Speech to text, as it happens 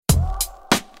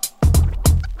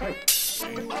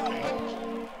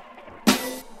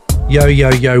Yo, yo,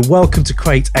 yo, welcome to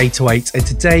Crate 808, and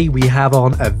today we have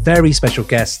on a very special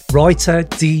guest, writer,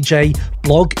 DJ,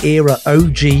 blog era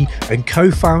OG, and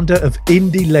co-founder of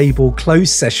indie label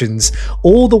Closed Sessions,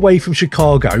 all the way from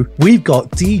Chicago. We've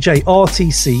got DJ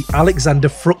RTC Alexander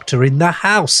Fruchter in the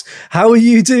house. How are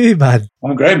you doing, man?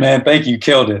 I'm great, man. Thank you.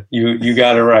 Killed it. You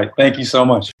got it right. Thank you so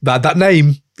much. That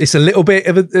name, it's a little bit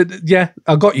of a, yeah,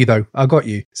 I got you though. I got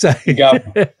you. So, you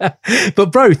got me.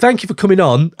 But bro, thank you for coming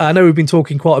on. I know we've been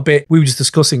talking quite a bit. We were just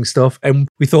discussing stuff and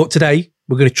we thought today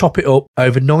we're going to chop it up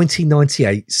over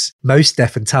 1998's Mos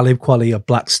Def and Talib Kweli of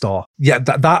Black Star. Yeah,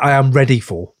 that I am ready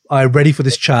for. I'm ready for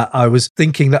this chat. I was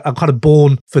thinking that I'm kind of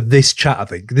born for this chat, I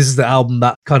think. This is the album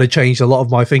that kind of changed a lot of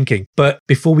my thinking. But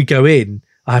before we go in,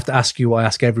 I have to ask you what I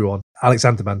ask everyone.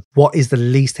 Alexander, man, what is the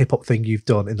least hip-hop thing you've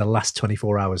done in the last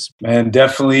 24 hours? Man,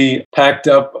 definitely packed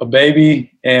up a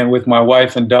baby, and with my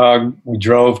wife and dog, we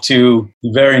drove to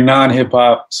the very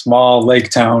non-hip-hop small lake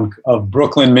town of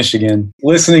Brooklyn, Michigan,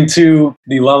 listening to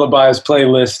the Lullabies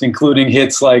playlist, including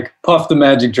hits like Puff the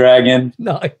Magic Dragon.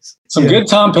 Nice. Some good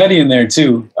Tom Petty in there,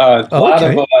 too. A lot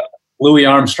of Louis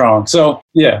Armstrong. So,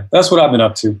 yeah, that's what I've been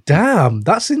up to. Damn,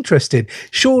 that's interesting.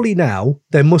 Surely now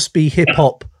there must be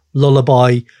hip-hop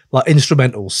lullaby like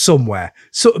instrumentals somewhere.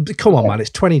 So come on, man, it's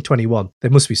 2021.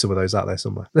 There must be some of those out there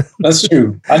somewhere. That's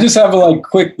true. I just have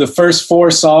the first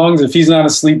 4 songs. If he's not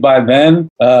asleep by then,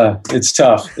 it's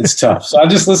tough. It's tough. So I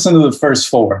just listen to the first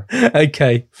 4.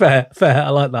 Okay, fair. I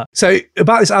like that. So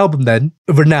about this album then,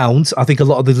 renowned. I think a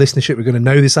lot of the listenership are going to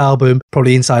know this album,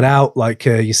 probably inside out, like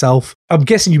yourself. I'm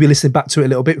guessing you'll be listening back to it a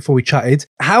little bit before we chatted.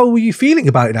 How were you feeling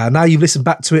about it now? Now you've listened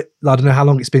back to it. I don't know how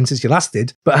long it's been since you last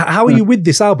did, but how are you with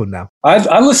this album now?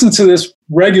 I listen to this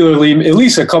regularly, at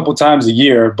least a couple times a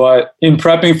year, but in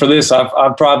prepping for this,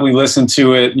 I've probably listened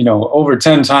to it, over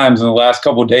 10 times in the last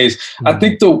couple of days. I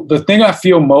think the thing I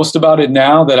feel most about it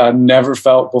now that I've never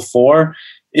felt before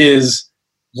is,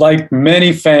 like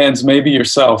many fans, maybe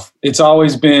yourself, it's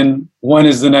always been, when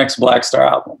is the next Black Star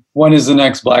album? When is the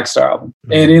next Black Star album?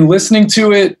 And in listening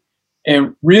to it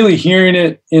and really hearing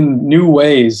it in new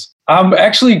ways, I'm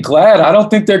actually glad. I don't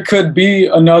think there could be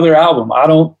another album. I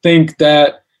don't think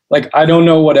that, I don't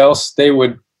know what else they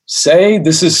would say.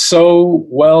 This is so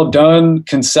well done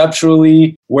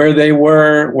conceptually, where they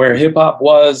were, where hip hop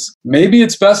was. Maybe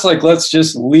it's best, let's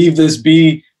just leave this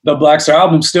be the Black Star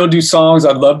album, still do songs.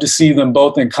 I'd love to see them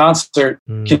both in concert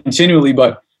continually.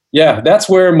 But yeah, that's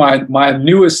where my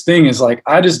newest thing is.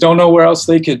 I just don't know where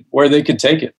they could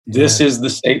take it. This is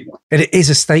the statement. And it is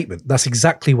a statement. That's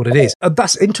exactly what it is. And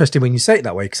that's interesting when you say it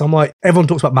that way, because I'm like, everyone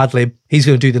talks about Madlib. He's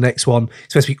going to do the next one.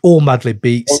 It's supposed to be all Madlib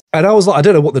beats. And I was like, I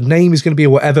don't know what the name is going to be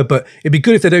or whatever, but it'd be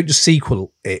good if they don't just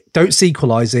sequel it. Don't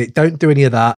sequelize it. Don't do any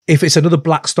of that. If it's another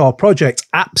Black Star project,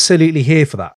 absolutely here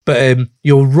for that. But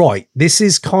you're right. This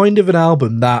is kind of an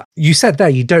album that you said there,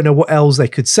 you don't know what else they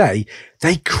could say.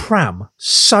 They cram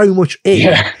so much in.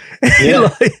 Yeah.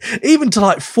 Yeah. Even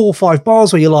to 4 or 5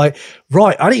 bars where you're like,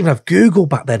 right, I didn't even have Google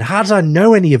back then. How did I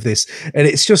know any of this? And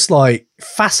it's just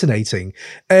fascinating.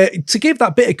 To give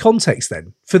that bit of context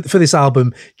then for this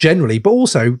album generally, but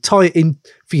also tie it in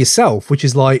for yourself, which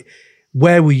is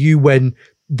where were you when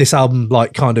this album,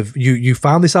 you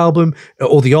found this album,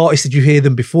 or the artists, did you hear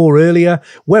them before, earlier?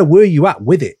 Where were you at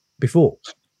with it before?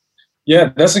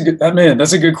 Yeah, that's a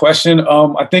good question.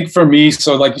 I think for me,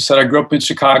 so like you said, I grew up in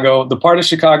Chicago. The part of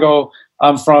Chicago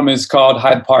I'm from is called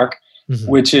Hyde Park,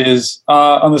 which is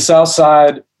on the south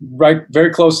side, right, very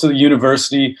close to the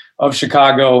University of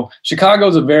Chicago. Chicago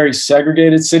is a very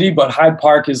segregated city, but Hyde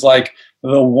Park is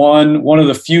the one of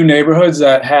the few neighborhoods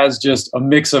that has just a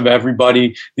mix of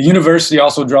everybody. The university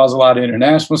also draws a lot of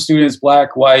international students,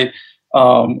 Black, white,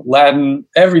 Latin,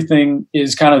 everything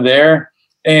is kind of there.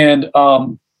 And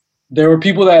there were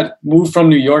people that moved from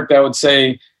New York that would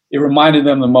say it reminded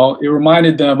them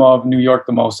of New York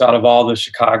the most out of all the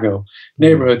Chicago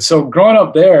neighborhoods. So growing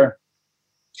up there,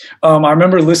 I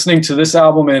remember listening to this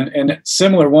album and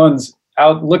similar ones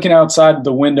looking outside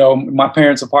the window, my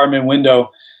parents' apartment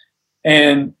window.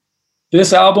 And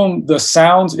this album, the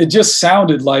sounds, it just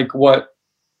sounded like what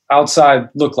outside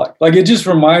looked like. It just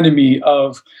reminded me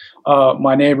of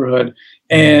my neighborhood.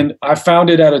 And I found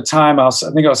it at a time, I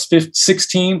think I was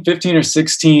 15 or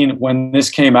 16 when this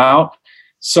came out.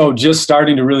 So just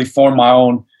starting to really form my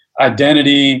own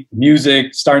identity,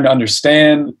 music, starting to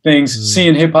understand things,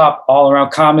 seeing hip hop all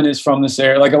around. Common is from this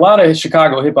area. A lot of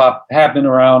Chicago hip hop happened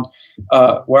around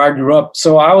where I grew up.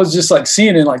 So I was just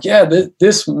seeing it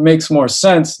this makes more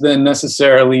sense than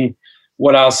necessarily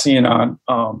what I was seeing on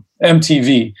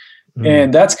MTV.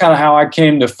 And that's kind of how I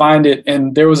came to find it.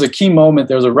 And there was a key moment.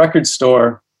 There was a record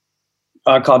store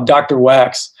called Dr.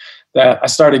 Wax that I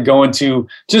started going to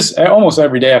just almost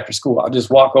every day after school. I'll just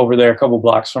walk over there a couple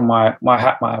blocks from my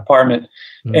apartment.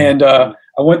 And I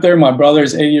went there. My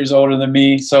brother's 8 years older than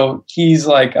me. So he's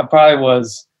like, I probably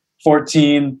was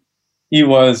 14. He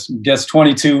was, I guess,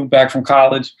 22 back from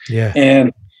college. Yeah.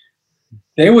 And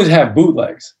they would have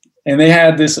bootlegs. And they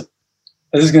had this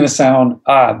is going to sound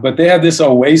odd, but they had this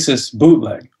Oasis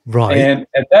bootleg. Right. And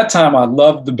at that time, I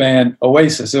loved the band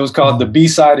Oasis. It was called the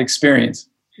B-Side Experience.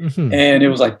 Mm-hmm. And it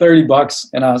was like $30.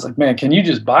 And I was like, man, can you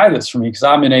just buy this for me? Because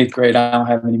I'm in 8th grade. I don't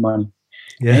have any money.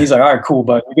 Yeah. And he's like, all right, cool.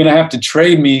 But you're going to have to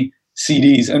trade me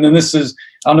CDs. And then this is,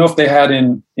 I don't know if they had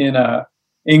in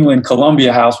England,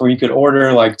 Columbia House, where you could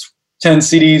order like 10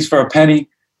 CDs for a penny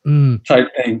type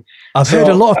thing. I've heard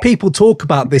a lot of people talk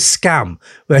about this scam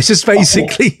where it's just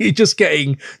basically you're just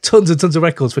getting tons and tons of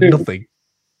records for nothing.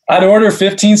 I'd order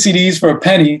 15 CDs for a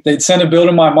penny. They'd send a bill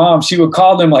to my mom. She would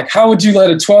call them like, how would you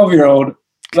let a 12-year-old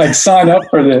like sign up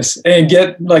for this and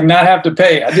get like not have to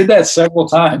pay? I did that several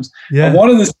times. Yeah. And one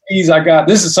of the CDs I got,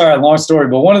 this is a long story,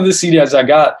 but one of the CDs I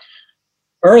got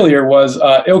earlier was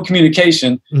Ill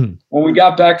Communication. When we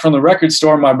got back from the record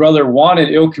store, my brother wanted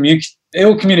Ill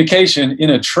Communication in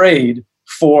a trade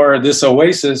for this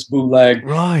Oasis bootleg.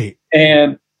 Right.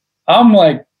 And I'm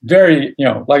like very,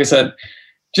 like I said,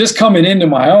 just coming into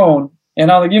my own. And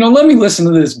I'm like, let me listen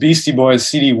to this Beastie Boys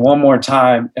CD one more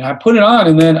time. And I put it on,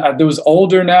 and then it was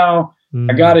older now.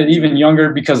 I got it even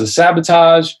younger because of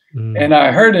Sabotage. And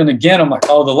I heard it again. I'm like,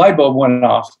 oh, the light bulb went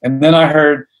off. And then I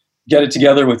heard Get It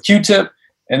Together with Q-Tip.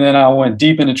 And then I went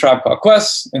deep into Tribe Called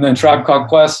Quest. And then Tribe Called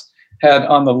Quest had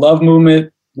on the Love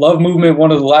Movement,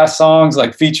 one of the last songs,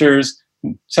 like features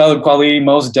Talib, Kweli,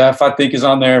 Mos Def, I think, is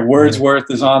on there.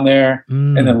 Wordsworth is on there.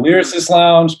 And then Lyricist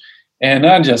Lounge. And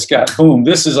I just got, boom,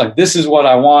 this is what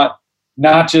I want,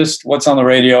 not just what's on the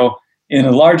radio. In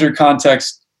a larger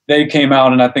context, they came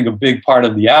out, and I think a big part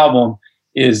of the album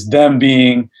is them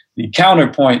being the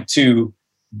counterpoint to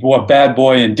what Bad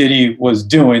Boy and Diddy was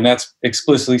doing. That's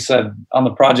explicitly said on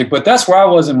the project. But that's where I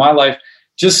was in my life,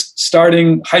 just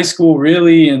starting high school,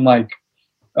 really, and like,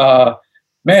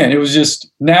 man, it was just,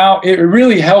 now it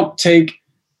really helped take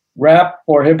rap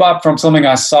or hip hop from something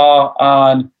I saw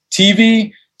on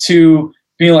TV to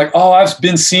being like, oh, I've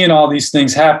been seeing all these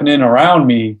things happening around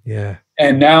me. Yeah.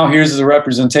 And now here's the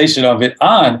representation of it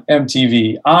on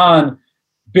MTV, on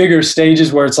bigger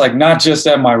stages where it's like not just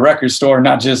at my record store,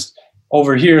 not just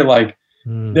over here. Like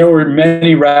there were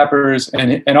many rappers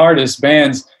and artists,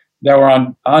 bands that were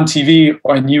on TV,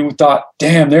 and you thought,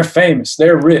 damn, they're famous,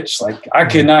 they're rich. Like I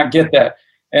could not get that.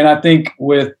 And I think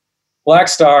with Black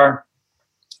Star,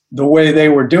 the way they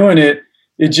were doing it,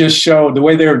 it just showed the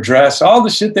way they were dressed, all the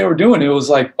shit they were doing. It was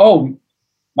like, oh,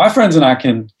 my friends and I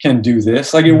can do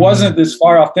this. Like it wasn't this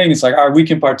far off thing. It's like, all right, we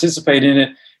can participate in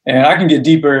it, and I can get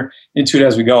deeper into it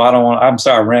as we go. I'm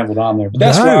sorry, I rambled on there, but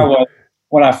that's where I was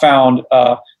when I found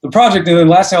the project. And then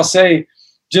last thing I'll say,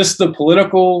 just the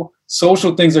political,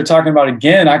 social things they're talking about.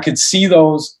 Again, I could see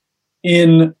those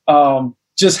in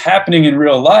just happening in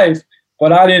real life,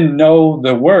 but I didn't know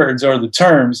the words or the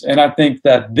terms. And I think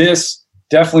that this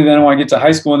definitely, then when I get to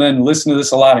high school and then listen to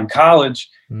this a lot in college,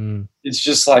 it's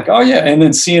just like, oh yeah. And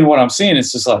then seeing what I'm seeing,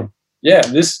 it's just like, yeah,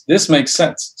 this makes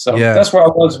sense. So that's where I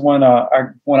was when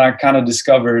I kind of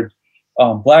discovered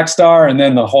Black Star, and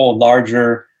then the whole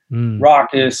larger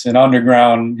raucous and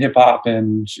underground hip hop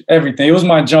and everything. It was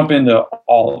my jump into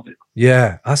all of it.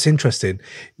 Yeah, that's interesting.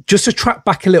 Just to track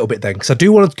back a little bit then, because I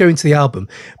do want to go into the album,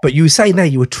 but you were saying there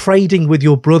you were trading with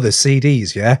your brother's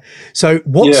CDs, yeah? So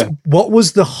what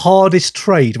was the hardest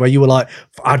trade where you were like,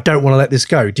 I don't want to let this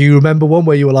go? Do you remember one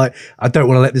where you were like, I don't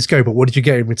want to let this go, but what did you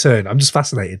get in return? I'm just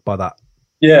fascinated by that.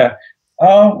 Yeah.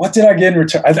 What did I get in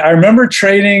return? I remember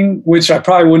trading, which I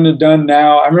probably wouldn't have done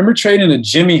now. I remember trading a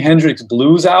Jimi Hendrix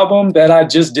blues album that I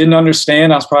just didn't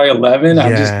understand. I was probably 11. I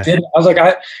just didn't. I was like,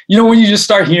 when you just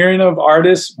start hearing of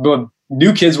artists, but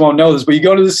new kids won't know this, but you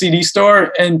go to the CD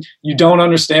store and you don't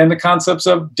understand the concepts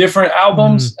of different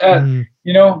albums,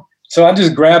 So I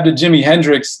just grabbed a Jimi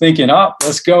Hendrix thinking, oh,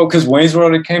 let's go. Because Wayne's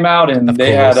World came out and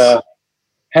they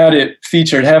had it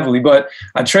featured heavily. But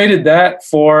I traded that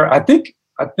for, I think,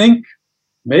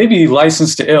 maybe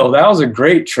License to Ill. That was a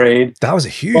great trade. That was a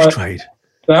huge trade.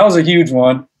 That was a huge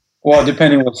one. Well,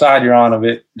 depending what side you're on of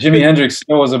it. Jimi Hendrix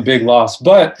still was a big loss.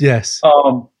 But yes.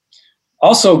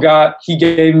 He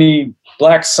gave me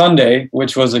Black Sunday,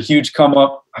 which was a huge come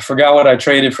up. I forgot what I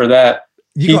traded for that.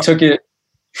 He took it.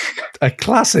 A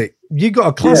classic. You got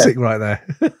a classic right there.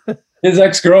 His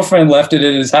ex-girlfriend left it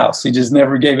at his house. He just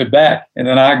never gave it back. And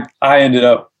then I ended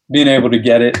up being able to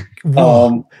get it.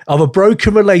 Of a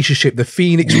broken relationship, the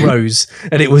Phoenix rose,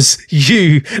 and it was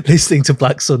you listening to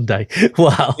Black Sunday.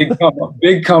 Wow.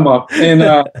 Big come up. And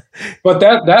but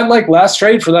that like last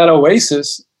trade for that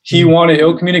Oasis, he wanted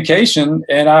Ill Communication,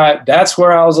 and that's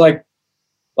where I was like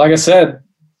I said,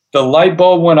 the light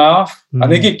bulb went off. I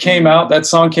think it came out, that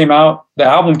song came out, the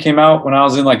album came out when I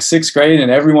was in like 6th grade,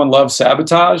 and everyone loved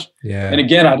Sabotage. Yeah. And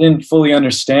again, I didn't fully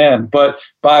understand, but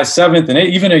by 7th and 8th,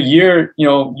 even a year,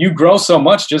 you grow so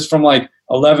much just from like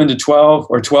 11 to 12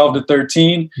 or 12 to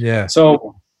 13. Yeah.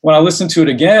 So when I listened to it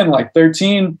again, like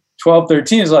 13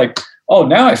 is like, oh,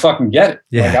 now I fucking get it.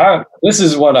 Yeah. Like this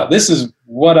is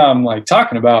what I'm like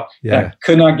talking about. Yeah. And I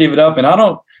could not give it up. And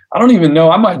I don't even know.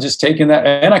 I might have just taken that,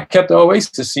 and I kept the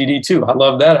Oasis CD too. I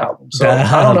love that album. So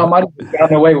I don't know. I might have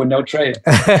gotten away with no trade.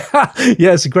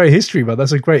 Yeah, it's a great history, man.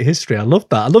 That's a great history. I love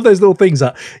that. I love those little things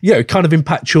that, kind of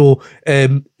impact your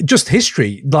just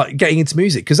history, like getting into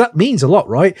music, because that means a lot,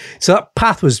 right? So that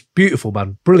path was beautiful,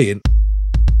 man. Brilliant.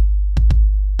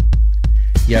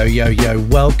 Yo,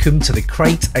 welcome to the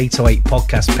Crate 808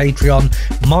 podcast Patreon.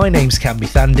 My name's Camby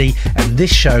Thandy, and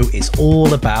this show is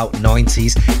all about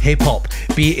 90s hip-hop,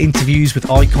 be it interviews with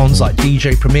icons like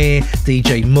DJ Premier,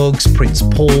 DJ Muggs, Prince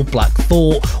Paul, Black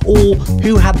Thought, or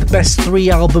who had the best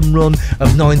 3-album run of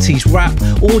 90s rap,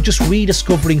 or just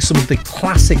rediscovering some of the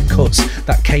classic cuts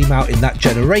that came out in that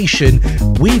generation.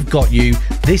 We've got you.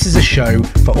 This is a show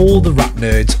for all the rap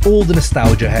nerds, all the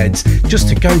nostalgia heads, just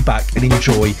to go back and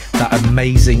enjoy that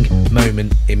amazing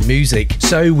moment in music.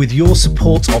 So with your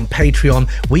support on Patreon,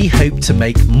 we hope to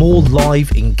make more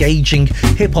live, engaging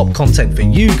hip-hop content for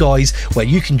you guys, where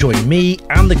you can join me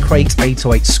and the Crate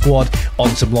 808 squad on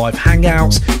some live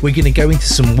hangouts. We're going to go into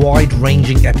some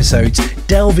wide-ranging episodes,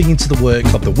 delving into the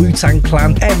work of the Wu-Tang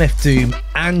Clan, MF Doom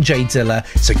and Jay Dilla.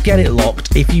 So get it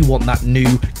locked if you want that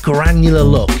new granular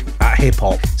look at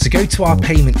hip-hop. So go to our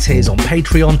payment tiers on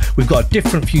Patreon. We've got a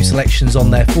different few selections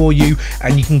on there for you,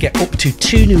 and you can get up to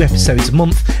 2 new episodes a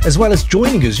month, as well as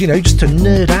joining us, just to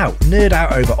nerd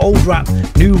out over old rap,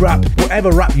 new rap,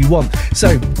 whatever rap you want.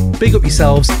 So big up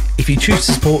yourselves. If you choose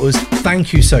to support us,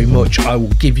 thank you so much. I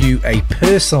will give you a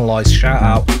personalised shout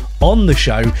out on the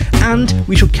show, and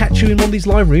we shall catch you in one of these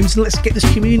live rooms, and let's get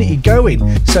this community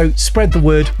going. So spread the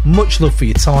word. Much love for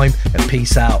your time, and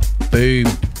peace out. Boom.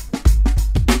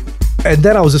 And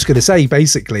then I was just going to say,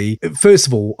 basically, first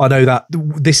of all, I know that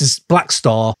this is Black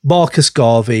Star, Marcus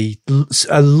Garvey,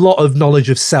 a lot of knowledge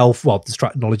of self,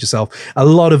 knowledge of self, a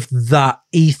lot of that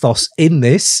ethos in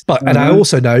this. But and I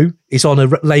also know it's on a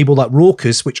label like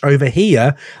Raucous, which over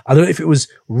here, I don't know if it was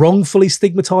wrongfully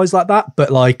stigmatized like that,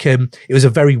 but like it was a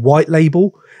very white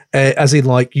label. As in,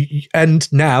 like, and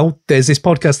now there's this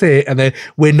podcast here, and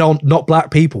we're not black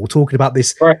people talking about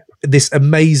this this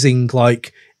amazing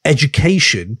like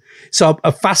education. So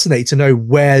I'm fascinated to know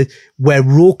where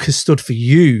Raucous stood for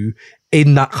you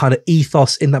in that kind of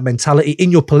ethos, in that mentality,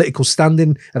 in your political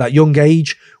standing at that young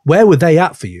age. Where were they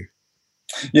at for you?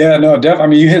 Yeah, no, definitely. I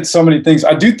mean, you hit so many things.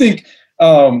 I do think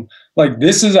like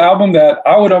this is an album that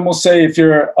I would almost say, if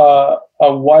you're a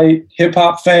white hip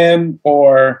hop fan,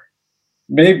 or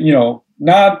maybe,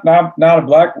 not a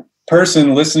black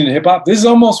person listening to hip hop, this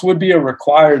almost would be a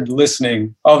required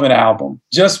listening of an album,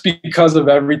 just because of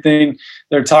everything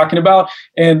they're talking about.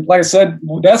 And like I said,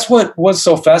 that's what was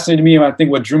so fascinating to me. And I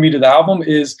think what drew me to the album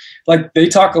is, like, they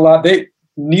talk a lot. I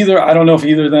don't know if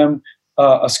either of them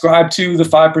ascribe to the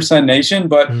 5% Nation,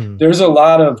 but there's a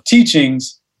lot of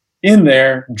teachings in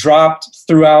there dropped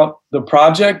throughout the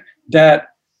project that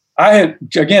I had,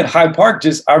 again, Hyde Park,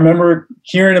 I remember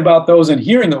hearing about those and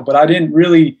hearing them, but I didn't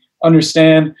really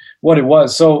understand what it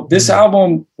was. So this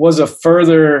album was a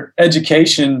further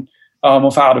education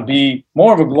of how to be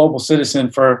more of a global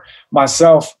citizen for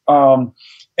myself.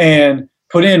 And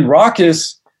put in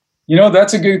Raucous,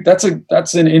 that's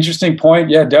an interesting point.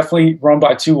 Yeah, definitely run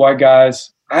by 2 white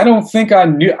guys. I don't think I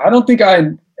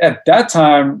at that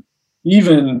time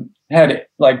even had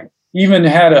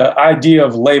an idea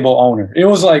of label owner. It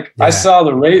was like, I saw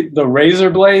the razor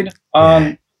blade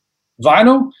on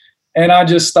vinyl, and I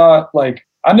just thought, like,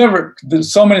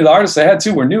 so many of the artists I had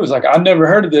too were new. It was like, I've never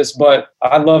heard of this, but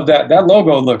I love that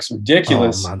logo looks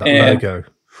ridiculous. Oh man, that logo.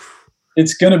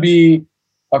 It's going to be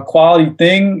a quality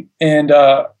thing. And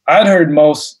I'd heard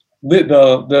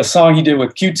the song he did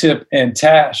with Q-Tip and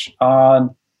Tash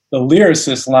on the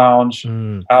Lyricist Lounge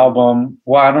album.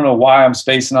 Well, I don't know why I'm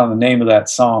spacing on the name of that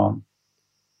song.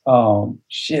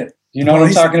 You know what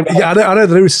I'm talking about? Yeah, I know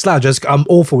the lyrics are Slouch. I'm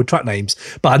awful with track names,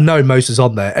 but I know most was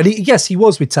on there. And he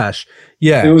was with Tash.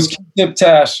 Yeah. It was Q-Tip,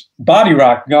 Tash, Body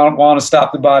Rock. Want to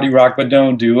stop the body rock, but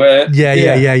don't do it. Yeah.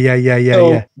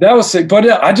 So that was sick. But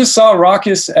I just saw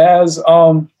Raucous as,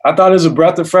 I thought it was a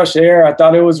breath of fresh air. I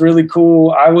thought it was really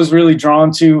cool. I was really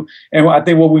drawn to, and I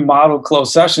think what we modeled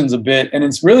Closed Sessions a bit, and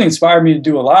it's really inspired me to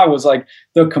do a lot, was like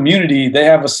the community. They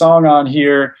have a song on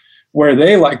here where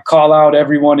they like call out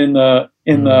everyone in the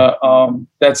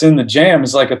that's in the jam.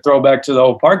 Is like a throwback to the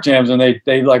old park jams, and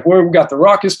they like, we got the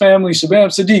Raucous family, Shabam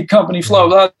Sadiq, Company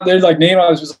Flow. They're like name. I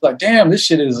was just like, damn, this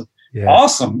shit is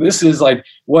awesome. This is like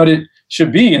what it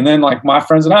should be. And then like my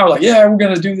friends and I were like, yeah, we're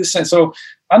gonna do this. And so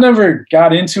I never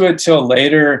got into it till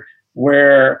later,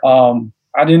 where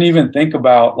I didn't even think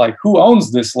about like who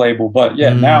owns this label. But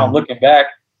now looking back,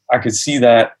 I could see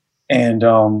that. And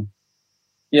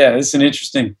it's an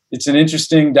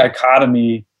interesting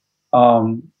dichotomy.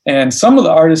 And some of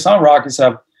the artists on Raucous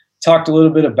have talked a little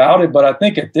bit about it, but I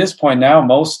think at this point now,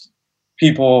 most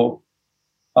people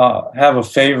have a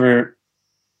favorite,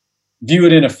 view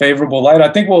it in a favorable light. I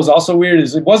think what was also weird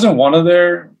is it wasn't one of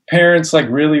their parents like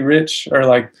really rich or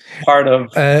like part of.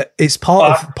 It's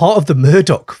part of the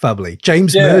Murdoch family,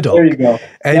 James Murdoch. There you go.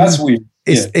 And that's weird.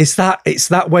 It's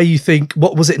that way you think,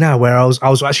 what was it now, where I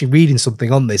was actually reading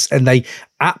something on this and they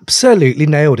absolutely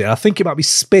nailed it. I think it might be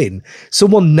Spin.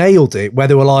 Someone nailed it where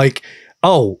they were like,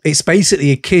 oh, it's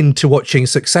basically akin to watching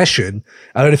Succession.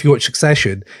 I don't know if you watch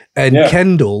Succession, and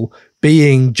Kendall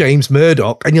being James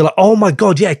Murdoch, and you're like, oh my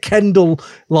God, yeah, Kendall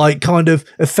like kind of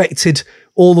affected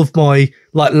all of my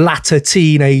like latter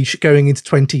teenage going into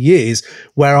 20 years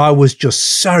where I was just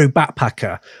so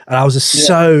backpacker and I was just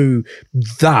so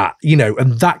that,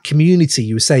 and that community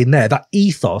you were saying there, that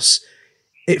ethos,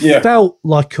 it felt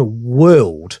like a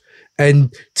world.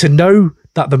 And to know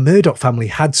that the Murdoch family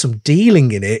had some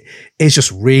dealing in it is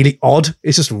just really odd.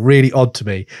 It's just really odd to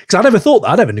me because I never thought that.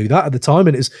 I never knew that at the time.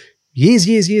 And it was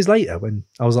years later when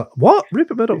I was like, what?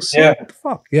 Rupert Murdoch's son? What the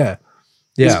fuck? Yeah.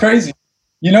 It's crazy.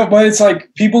 But it's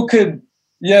like people could,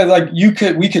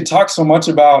 we could talk so much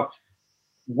about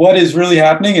what is really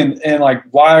happening and like,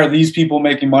 why are these people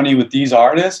making money with these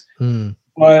artists?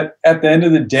 But at the end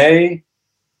of the day,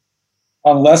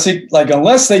 unless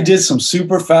they did some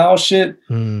super foul shit,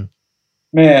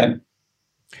 man,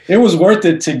 it was worth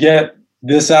it to get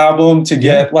this album, to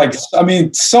get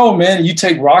so many. You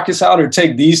take Raucous out or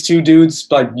take these two dudes,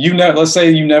 like let's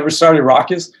say you never started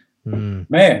Raucous,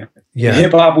 man,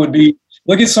 hip hop would be.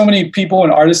 Look at so many people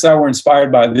and artists that were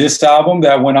inspired by this album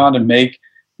that went on to make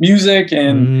music,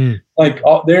 and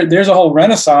there's a whole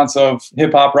renaissance of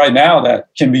hip hop right now that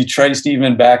can be traced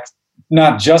even back,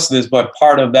 not just this, but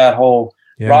part of that whole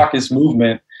Raucous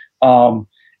movement.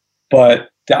 But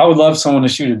I would love someone to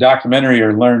shoot a documentary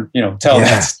or learn, tell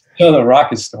the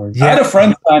Raucous story. I had a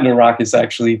friend signed to Raucous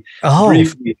actually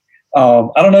briefly. I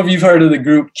don't know if you've heard of the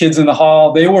group Kids in the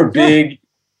Hall. They were big.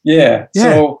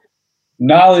 So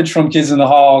knowledge from Kids in the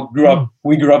Hall,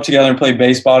 we grew up together and played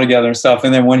baseball together and stuff.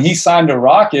 And then when he signed to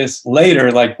Raucous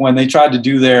later, like when they tried to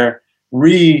do their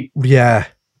reemerge,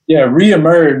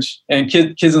 and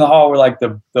Kids in the Hall were like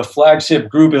the flagship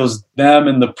group. It was them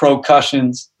and the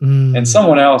Percussions and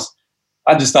someone else.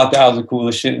 I just thought that was the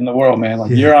coolest shit in the world, man.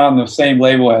 Like you're on the same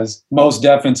label as Mos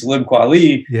Def and Talib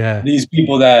Kweli. These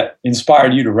people that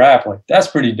inspired you to rap, like that's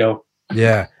pretty dope.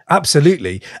 Yeah,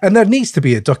 absolutely. And there needs to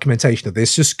be a documentation of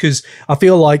this just because I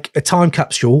feel like a time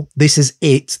capsule, this is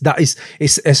it.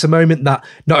 It's a moment that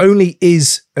not only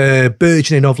is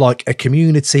burgeoning of like a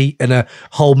community and a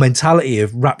whole mentality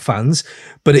of rap fans,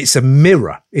 but it's a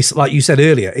mirror. It's like you said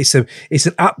earlier, it's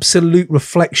an absolute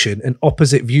reflection, an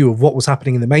opposite view of what was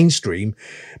happening in the mainstream.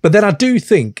 But then I do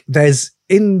think there's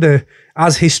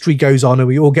as history goes on and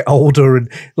we all get older and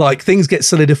like things get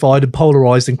solidified and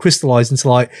polarized and crystallized into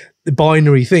like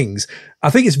binary things, I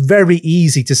think it's very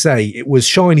easy to say it was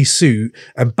Shiny Suit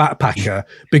and Backpacker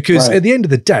because at the end of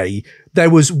the day, there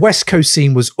was West Coast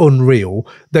scene was unreal.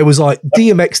 There was like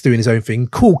DMX doing his own thing,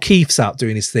 Kool Keith's out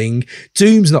doing his thing,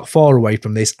 Doom's not far away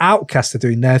from this, Outkast are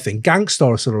doing their thing,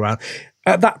 Gangstar are still around.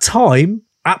 At that time,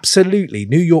 absolutely,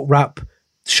 New York rap,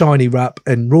 shiny rap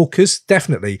and raucous,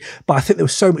 definitely. But I think there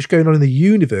was so much going on in the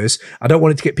universe. I don't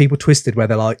want it to get people twisted where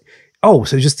they're like, oh,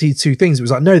 so just these two things. It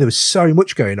was like, no, there was so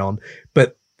much going on.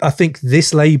 But I think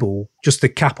this label, just to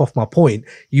cap off my point,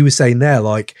 you were saying there,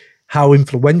 like how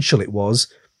influential it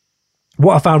was.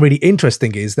 What I found really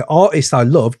interesting is the artists I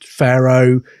loved,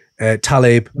 Pharaoh,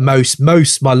 Talib, Mos,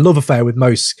 my love affair with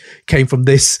Mos came from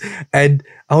this. And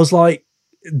I was like,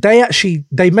 they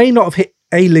may not have hit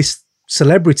A-list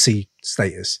celebrity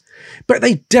status, but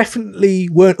they definitely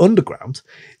weren't underground.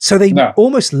 So they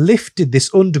almost lifted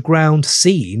this underground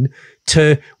scene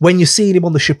to when you're seeing him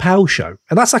on the Chappelle Show.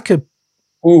 And that's like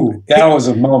that was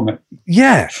a moment.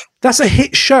 Yeah, that's a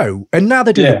hit show. And now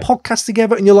they're doing a podcast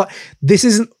together, and you're like, this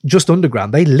isn't just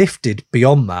underground. They lifted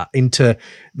beyond that into,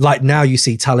 like, now you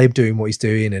see Talib doing what he's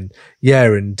doing, and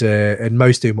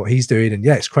Most doing what he's doing, and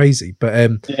it's crazy. But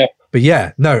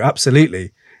no,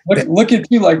 absolutely. Look at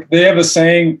you, like, they have a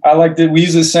saying, I like that we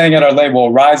use this saying at our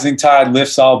label, rising tide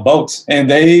lifts all boats. And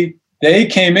they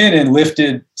came in and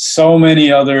lifted so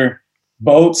many other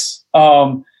boats.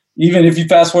 Even if you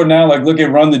fast forward now, like, look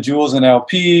at Run the Jewels and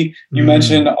LP, you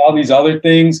mentioned all these other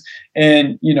things.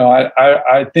 And, you know,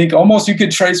 I think almost you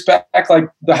could trace back like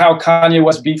how Kanye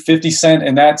West beat 50 Cent,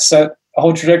 and that set a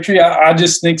whole trajectory. I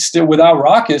just think still without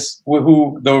Raucus,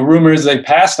 who the rumor is they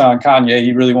passed on Kanye,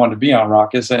 he really wanted to be on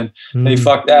Raucus, and they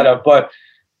fucked that up. But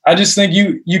I just think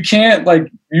you can't,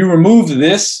 like, you remove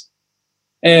this,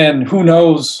 and who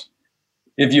knows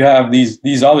if you have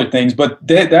these other things. But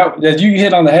that you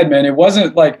hit on the head, man. It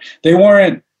wasn't like they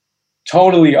weren't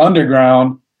totally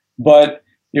underground, but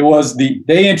it was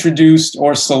they introduced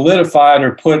or solidified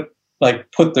or put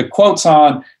the quotes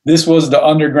on, this was the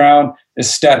underground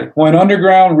aesthetic. When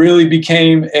underground really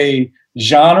became a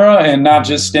genre and not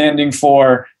just standing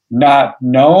for not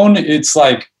known, it's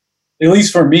like, at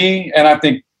least for me, and I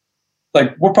think,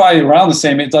 like, we're probably around the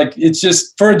same. It's like, it's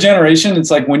just for a generation.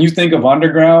 It's like, when you think of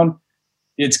underground,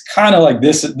 it's kind of like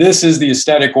this is the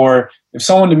aesthetic. Or if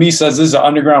someone to me says this is an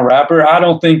underground rapper, I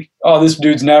don't think, oh, this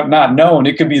dude's not known.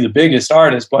 It could be the biggest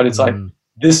artist, but it's like,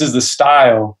 this is the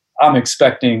style I'm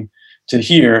expecting to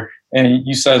hear. And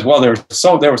you says, well, there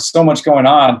was so much going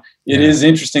on. It is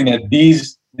interesting that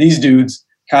these dudes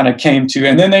kind of came to,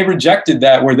 and then they rejected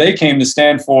that, where they came to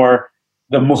stand for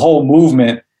the whole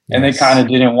movement, and they kind of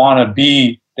didn't want to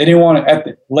be. They didn't want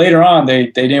to. Later on, they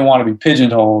didn't want to be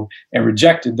pigeonholed, and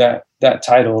rejected that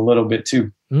title a little bit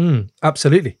too.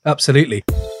 Absolutely.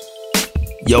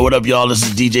 Yo, what up, y'all? This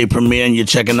is DJ Premier, and you're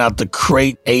checking out the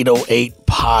Crate 808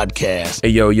 podcast. Hey,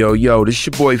 yo, this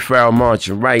your boy Farrell March,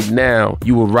 and right now,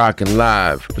 you are rocking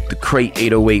live with the Crate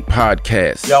 808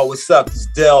 podcast. Yo, what's up? This is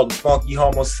Dell, the funky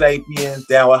Homo sapien,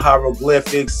 down with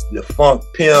hieroglyphics, the funk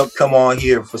pimp. Come on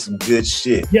here for some good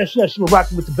shit. Yes, you are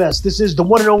rocking with the best. This is the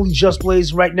one and only Just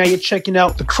Blaze. Right now, you're checking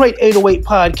out the Crate 808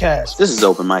 podcast. This is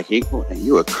Open Mike Equal, and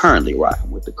you are currently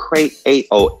rocking with the Crate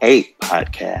 808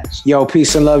 podcast. Yo,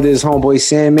 peace and love to this homeboy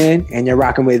Sandman, and you're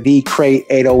rocking with the Crate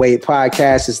 808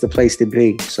 podcast. It's the place to be.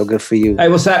 So good for you. Hey,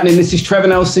 what's happening? This is Trevor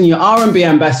Nelson, your R&B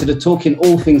ambassador, talking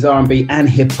all things R&B and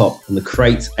hip-hop on the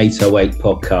Crate 808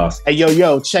 podcast. Hey,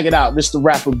 yo, check it out. This is the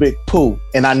rapper Big Pooh,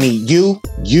 and I need you,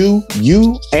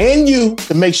 and you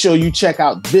to make sure you check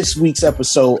out this week's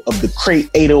episode of the Crate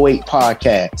 808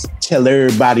 podcast. Tell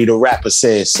everybody the rapper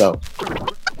says so.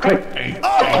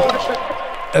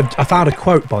 I found a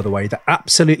quote, by the way, that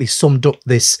absolutely summed up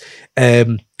this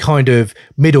kind of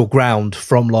middle ground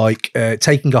from, like,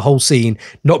 taking a whole scene,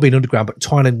 not being underground, but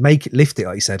trying to lift it,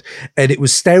 like you said. And it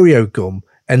was Stereo Gum,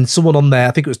 and someone on there,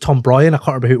 I think it was Tom Bryan, I can't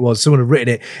remember who it was, someone had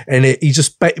written it, and he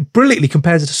just brilliantly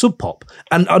compares it to Sub Pop.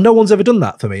 And no one's ever done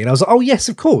that for me. And I was like, oh, yes,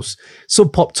 of course.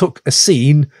 Sub Pop took a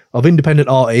scene of independent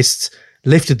artists,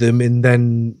 lifted them, and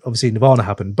then obviously Nirvana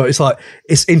happened. But it's like,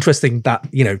 it's interesting that,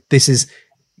 you know, this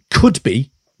could be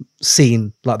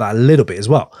seen like that a little bit as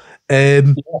well.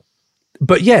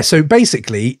 But yeah, so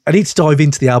basically I need to dive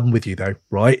into the album with you though,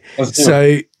 right?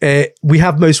 So we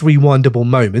have most rewindable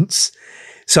moments.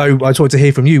 So I just wanted to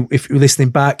hear from you, if you're listening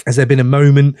back, has there been a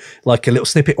moment, like a little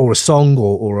snippet or a song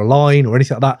or a line or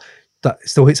anything like that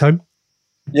still hits home?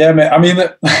 Yeah, man. I mean,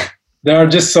 there are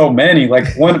just so many. Like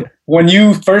when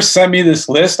you first sent me this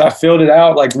list, I filled it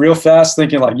out like real fast,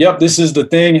 thinking like, yep, this is the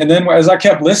thing. And then as I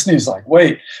kept listening, it's like,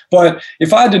 wait, but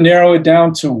if I had to narrow it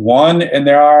down to one, and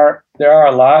there are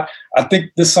a lot, I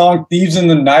think the song Thieves in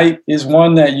the Night is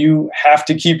one that you have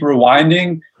to keep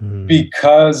rewinding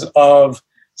because of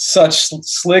such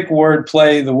slick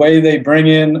wordplay, the way they bring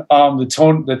in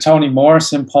the Toni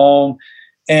Morrison poem.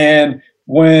 And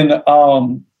when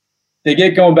they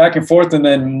get going back and forth, and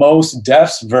then Mos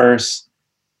Def's verse,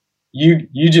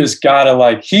 you just gotta,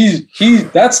 like,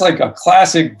 that's like a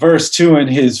classic verse too, in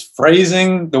his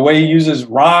phrasing, the way he uses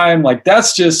rhyme, like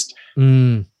that's just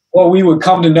what we would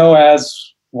come to know as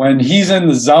when he's in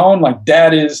the zone. Like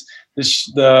that is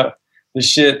the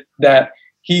shit that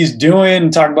he's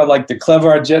doing. Talking about like the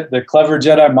clever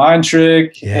Jedi mind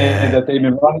trick, and that they've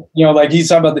been running. You know, like he's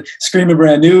talking about the Screaming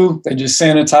Brand New. They just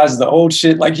sanitized the old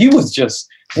shit. Like he was just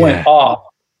went off.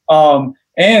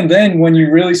 And then when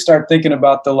you really start thinking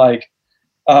about the, like,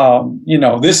 you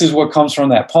know, this is what comes from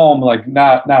that poem, like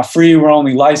not free, we're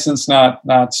only licensed, not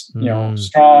you know,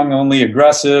 strong, only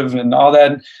aggressive, and all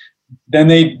that. Then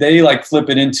they like flip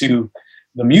it into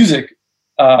the music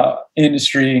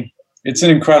industry. It's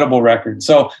an incredible record.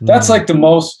 So that's like the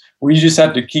most where you just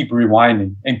have to keep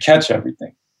rewinding and catch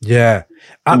everything. Yeah,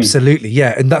 absolutely.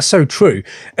 Yeah. And that's so true.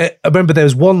 I remember there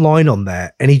was one line on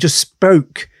there and he just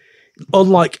spoke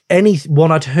unlike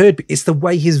anyone I'd heard. It's the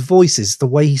way his voice is, the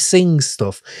way he sings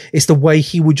stuff. It's the way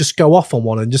he would just go off on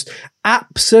one and just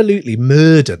absolutely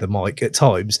murder the mic at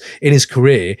times in his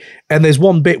career. And there's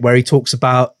one bit where he talks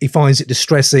about, he finds it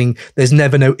distressing. There's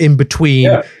never no in between.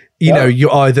 Yeah. You know,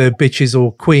 you're either bitches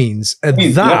or queens. And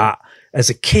that,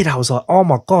 as a kid, I was like, oh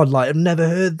my God, like I've never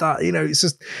heard that. You know, it's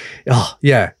just, oh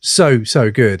yeah, so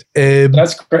good.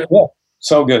 That's great. Yeah,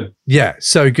 so good. Yeah,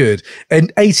 so good.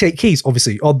 And 88 Keys,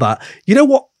 obviously, on that. You know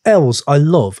what else I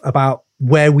love about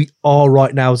where we are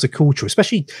right now as a culture,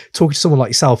 especially talking to someone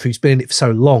like yourself who's been in it for so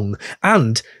long,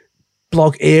 and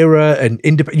blog era and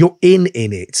you're in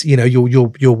it. You know,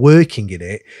 you're working in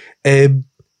it.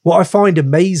 What I find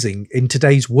amazing in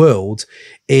today's world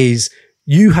is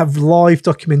you have live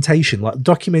documentation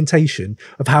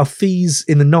of how Thieves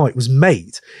in the Night was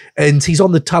made. And he's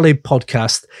on the Talib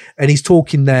podcast and he's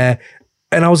talking there.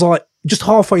 And I was like, just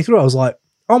halfway through, I was like,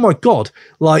 oh my God,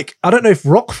 like, I don't know if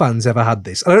rock fans ever had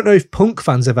this. I don't know if punk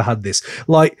fans ever had this.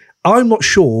 Like, I'm not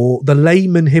sure the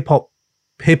layman hip hop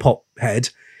head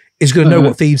is going to know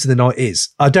what Thieves in the Night is.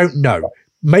 I don't know.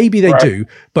 Maybe they do,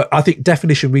 but I think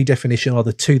definition, redefinition are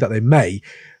the two that they may.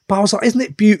 But I was like, isn't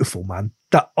it beautiful, man,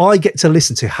 that I get to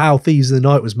listen to how Thieves in the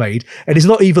Night was made? And it's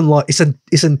not even like, it's an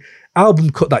album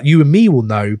cut that you and me will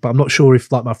know, but I'm not sure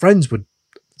if like my friends would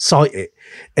cite it.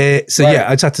 Yeah,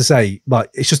 I just had to say, like,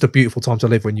 it's just a beautiful time to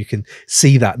live when you can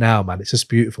see that now, man. It's just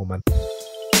beautiful, man.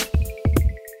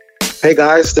 Hey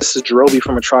guys, this is Jerobi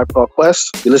from A Tribe Called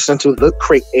Quest. You're listening to the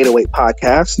Crate 808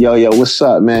 podcast. Yo, what's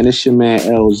up, man? It's your man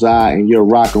Elzai, and you're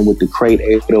rocking with the Crate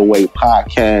 808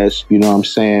 podcast. You know what I'm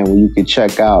saying? Where you can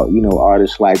check out, you know,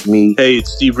 artists like me. Hey,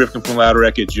 it's Steve Rifkin from Loud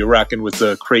Records. You're rocking with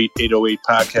the Crate 808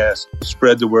 podcast.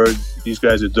 Spread the word. These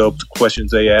guys are dope. The questions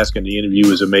they ask and the interview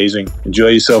is amazing. Enjoy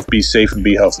yourself. Be safe and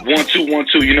be healthy. 1 2 1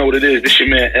 2. You know what it is. This your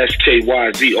man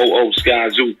SKYZOO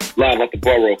Skyzoo, live out the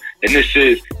borough, and this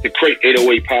is the Crate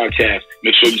 808 podcast.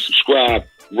 Make sure you subscribe,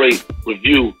 rate,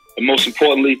 review, and most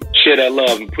importantly, share that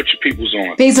love and put your peoples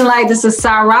on. Peace and light. This is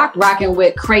Cyrock, rocking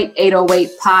with Crate 808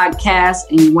 podcast,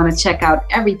 and you want to check out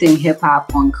everything hip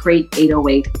hop on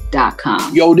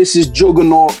crate808.com. Yo, this is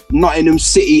Juggernaut, Nottingham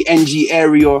City, NG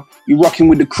area. You're rocking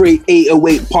with the Crate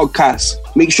 808 podcast.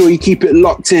 Make sure you keep it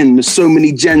locked in. There's so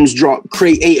many gems drop.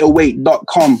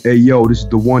 Crate808.com. Hey, yo, this is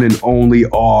the one and only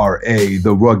R.A.,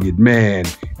 the Rugged Man,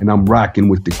 and I'm rocking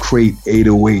with the Crate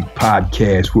 808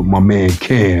 podcast with my man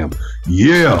Cam.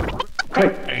 Yeah.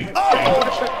 But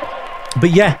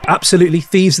yeah, absolutely.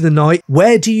 Thieves of the Night.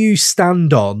 Where do you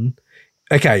stand on?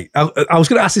 Okay, I was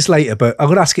going to ask this later, but I'm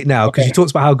going to ask it now because you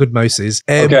talked about how good Mos is.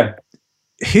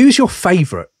 Who's your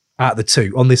favorite out of the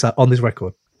two on this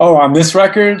record? Oh, on this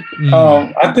record,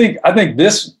 I think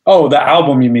this. Oh, the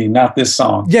album, you mean, not this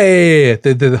song? Yeah.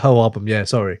 The whole album. Yeah,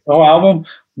 sorry. The whole album,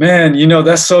 man. You know,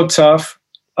 that's so tough.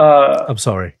 I'm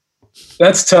sorry.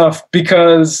 That's tough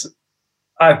because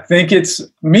I think it's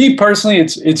me personally.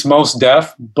 It's Mos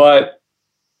Def, but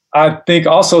I think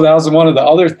also that was one of the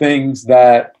other things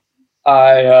that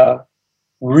I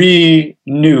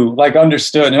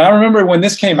understood. And I remember when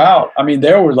this came out. I mean,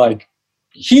 there were like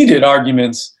heated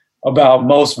arguments about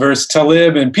Mos versus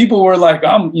Talib, and people were like,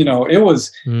 it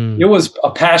was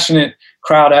a passionate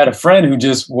crowd. I had a friend who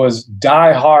just was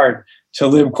die hard.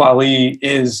 Talib Kweli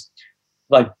is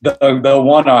like the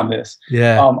one on this.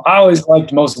 Yeah. I always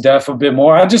liked Mos Def a bit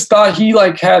more. I just thought he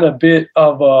like had a bit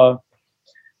of a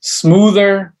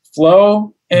smoother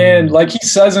flow. And like he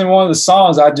says in one of the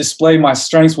songs, I display my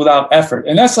strengths without effort.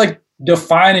 And that's like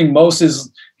defining Mos's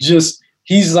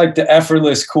he's like the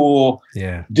effortless, cool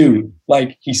dude.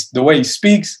 Like he's the way he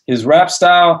speaks, his rap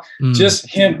style, just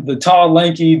him, the tall,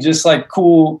 lanky, just like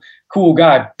cool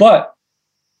guy. But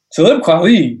Talib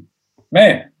Kweli,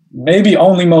 man, maybe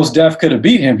only Mos Def could have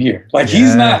beat him here. Like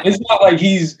it's not like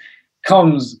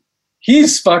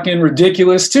he's fucking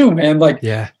ridiculous too, man. Like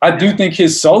I do think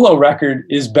his solo record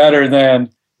is better than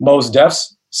Mos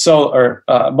Def's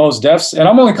Mos Def's. And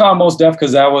I'm only calling Mos Def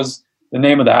because that was the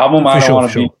name of the album. I don't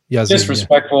want to be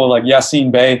disrespectful like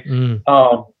Yasin Bey.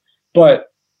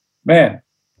 But man,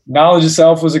 Knowledge of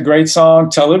Self was a great song.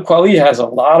 Talib Kweli has a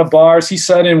lot of bars. He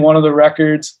said in one of the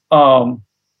records,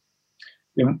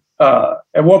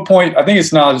 at what point, I think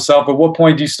it's knowledge itself, at what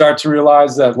point do you start to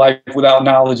realize that life without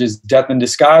knowledge is death in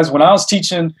disguise? When I was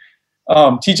teaching,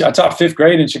 I taught 5th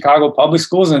grade in Chicago public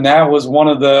schools, and that was one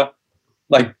of the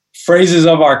like phrases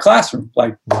of our classroom,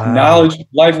 like knowledge,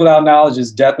 life without knowledge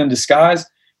is death in disguise.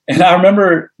 And I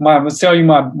remember I was telling you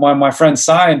my friend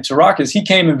Cy in Tarakis, he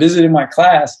came and visited my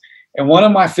class, and one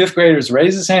of my 5th graders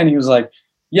raised his hand. He was like,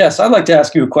 yes, I'd like to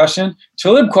ask you a question.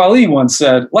 Talib Kweli once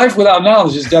said, life without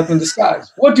knowledge is death in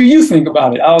disguise. What do you think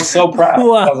about it? I was so proud.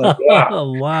 Wow. I was like,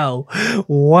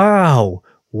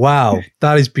 wow.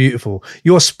 That is beautiful.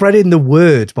 You're spreading the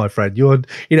word, my friend.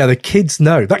 The kids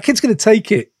know. That kid's going to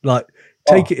take it,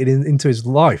 into his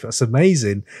life. That's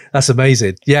amazing.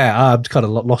 Yeah, I'm kind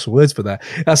of lost for words for that.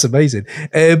 That's amazing.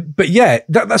 But yeah,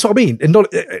 that's what I mean. And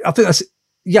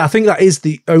I think that is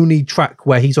the only track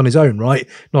where he's on his own, right?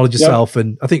 Knowledge Yourself,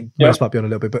 and I think most might be on a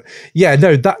little bit. But yeah,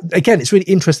 no, that again, it's really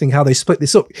interesting how they split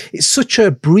this up. It's such a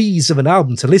breeze of an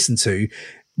album to listen to.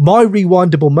 My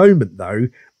rewindable moment, though,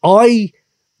 I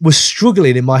was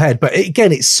struggling in my head, but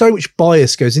again, it's so much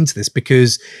bias goes into this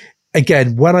because,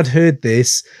 again, when I'd heard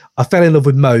this, I fell in love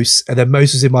with Mos, and then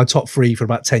Mos was in my top 3 for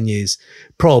about 10 years,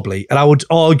 probably. And I would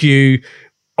argue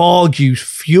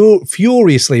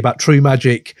furiously about True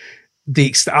Magic.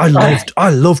 I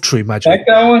love True Magic. Like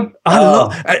that one?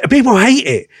 People hate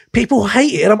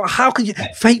it. And I'm like, how can you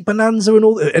Fake Bonanza and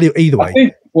all that? Anyway, either way. I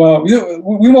think,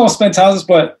 we won't spend time on this,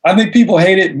 but I think people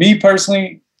hate it. Me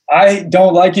personally, I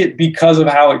don't like it because of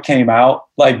how it came out.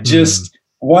 Like just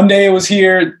one day it was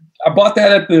here. I bought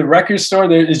that at the record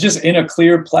store. It's just in a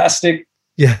clear plastic.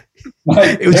 Yeah.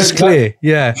 Like, it was just clear.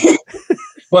 Yeah.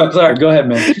 But sorry, go ahead,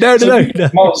 man. No.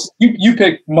 You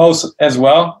picked Mos as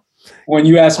well. When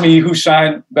you ask me who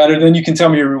shined better, then you can tell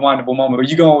me your rewindable moment. Are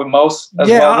you going with Mos as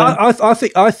well?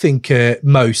 I think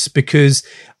Mos, because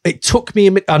it took me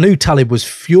a minute. I knew Talib was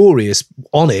furious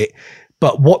on it,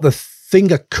 but what the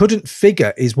thing I couldn't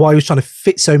figure is why he was trying to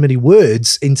fit so many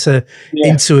words into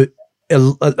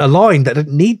a line that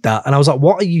didn't need that. And I was like,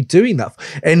 what are you doing that for?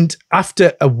 And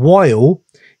after a while,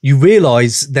 you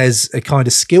realize there's a kind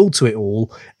of skill to it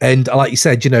all. And like you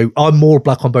said, I'm more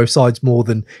Black on Both Sides more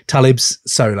than Talib's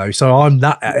solo. So I'm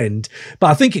that end.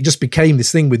 But I think it just became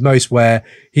this thing with Mos where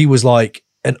he was like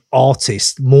an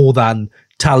artist more than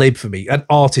Talib for me. An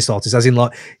artist, as in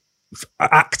like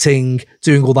acting,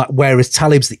 doing all that. Whereas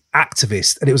Talib's the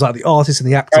activist. And it was like the artist and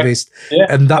the activist. Right. Yeah,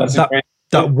 and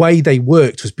that way they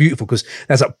worked was beautiful because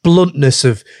there's that bluntness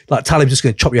of like Talib just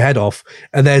going to chop your head off,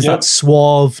 and there's that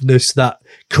suaveness, that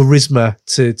charisma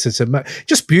to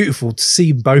just beautiful to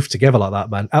see them both together like that,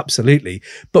 man. Absolutely.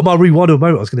 But my rewindable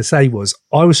moment I was going to say was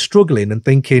I was struggling and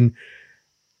thinking,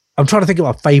 I'm trying to think of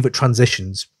my favorite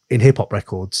transitions in hip hop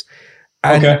records,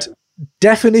 and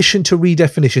definition to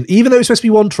redefinition. Even though it's supposed to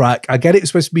be one track, I get it. It's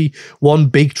supposed to be one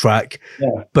big track,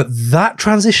 but that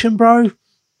transition, bro.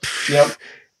 Yep.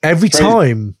 Every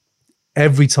time.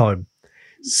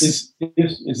 It's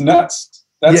nuts.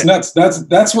 That's nuts.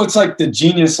 That's what's like the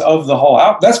genius of the whole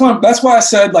album. That's why I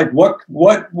said like what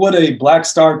would a Black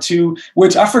Star 2,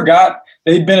 which I forgot,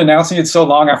 they'd been announcing it so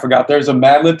long I forgot there's a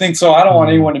Mad Lib thing. So I don't want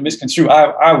anyone to misconstrue.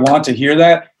 I want to hear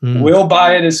that. We'll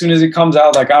buy it as soon as it comes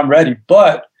out, like I'm ready.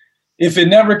 But if it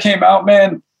never came out,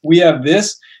 man, we have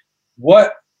this.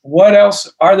 What else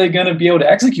are they going to be able to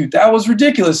execute? That was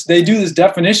ridiculous. They do this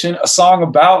definition, a song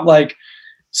about that's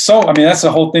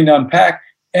the whole thing to unpack.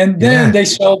 And then they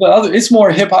show the other, it's more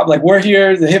hip hop. Like we're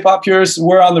here, the hip hop purists,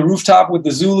 we're on the rooftop with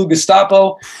the Zulu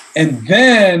Gestapo.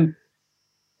 And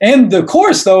the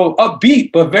chorus though, upbeat,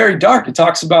 but very dark. It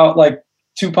talks about like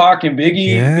Tupac and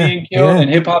Biggie being killed and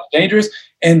hip hop dangerous.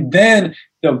 And then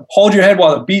the hold your head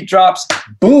while the beat drops,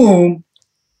 boom.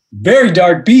 Very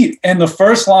dark beat. And the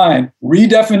first line,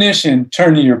 redefinition,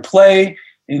 turning your play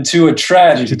into a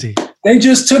tragedy. They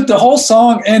just took the whole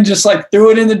song and just like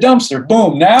threw it in the dumpster.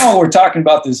 Boom. Now we're talking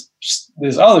about this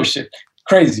other shit.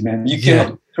 Crazy, man. You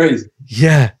killed it. Crazy.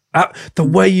 Yeah. The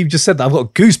way you just said that, I've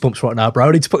got goosebumps right now, bro.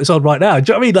 I need to put this on right now.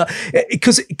 Do you know what I mean?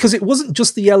 Because it wasn't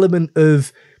just the element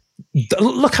of,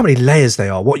 look how many layers they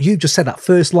are. What you just said, that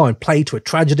first line, play to a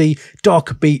tragedy,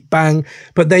 darker beat, bang.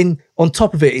 But then on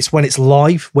top of it, it's when it's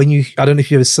live. I don't know if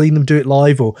you've ever seen them do it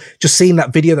live or just seen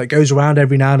that video that goes around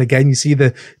every now and again. You see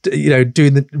doing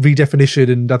the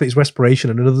redefinition, and I think it's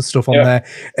respiration and other stuff on there.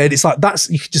 And it's like,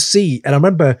 you can just see. And I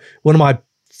remember one of my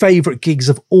favorite gigs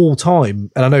of all time,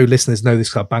 and I know listeners know this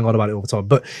because I bang on about it all the time,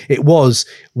 but it was,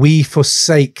 we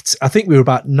forsaked, I think we were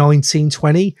about 19,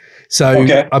 20, so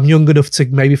I'm young enough to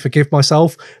maybe forgive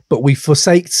myself, but we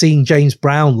forsaked seeing James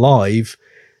Brown live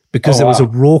because there was a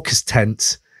raucous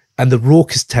tent, and the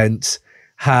raucous tent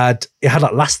had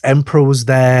like Last Emperor was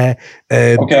there,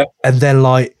 and then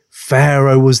like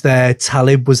Pharaoh was there,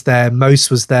 Talib was there,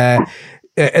 Mos was there,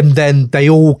 and then they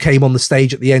all came on the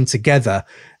stage at the end together,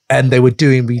 and they were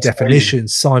doing redefinitions.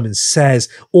 Simon Says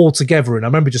all together, and I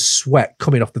remember just sweat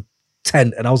coming off the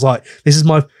tent, and I was like, "This is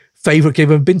my favorite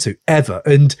gig I've been to ever."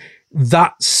 And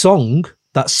that song,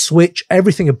 that switch,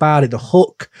 everything about it, the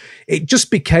hook, it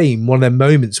just became one of them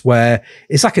moments where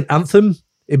it's like an anthem.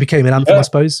 It became an anthem, I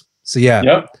suppose. So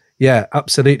yeah,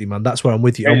 absolutely, man. That's where I'm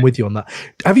with you. I'm with you on that.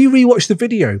 Have you rewatched the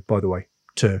video, by the way,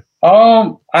 too?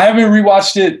 I haven't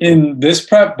rewatched it in this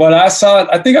prep, but I saw it.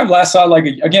 I think I last saw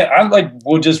it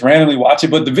we'll just randomly watch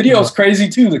it, but the video is crazy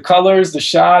too. The colors, the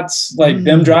shots, like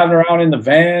them driving around in the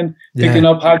van, picking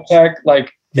up high tech. I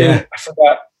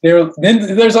forgot. There's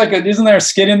isn't there a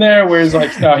skit in there where it's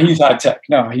like, no, he's high tech.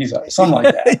 No, he's something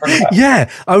like that. Yeah,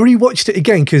 I rewatched it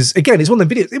again because again, it's one of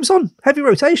the videos. It was on heavy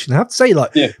rotation. I have to say,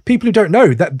 people who don't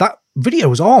know that video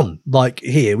was on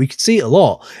here. We could see it a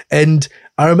lot, and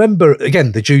I remember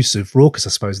again the juice of raucous,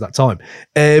 I suppose, at that time.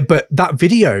 But that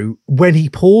video when he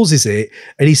pauses it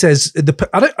and he says,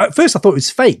 at first I thought it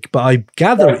was fake, but I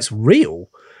gather it's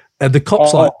real. And the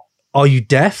cop's like, "Are you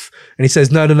deaf?" And he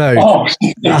says, no. Oh.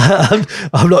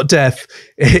 I'm not deaf.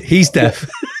 He's deaf.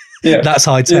 Yeah, that's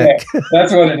high tech. Yeah,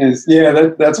 that's what it is. Yeah,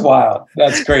 that's wild.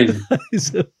 That's crazy.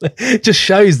 It just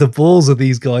shows the balls of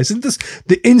these guys and just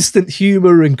the instant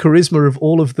humor and charisma of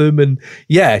all of them. And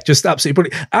yeah, just absolutely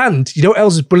brilliant. And you know what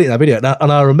else is brilliant in that video?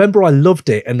 And I remember I loved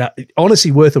it, and that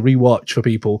honestly worth a rewatch for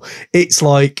people. It's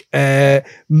like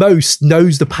Mos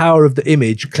knows the power of the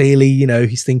image. Clearly, you know,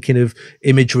 he's thinking of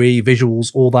imagery,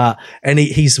 visuals, all that. And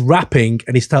he's rapping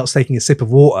and he starts taking a sip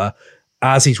of water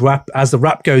as the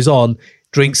rap goes on.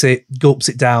 Drinks it, gulps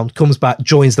it down, comes back,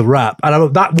 joins the rap.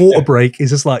 And that water break is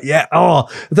just like, I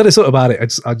don't know something about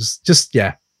it. I just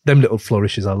them little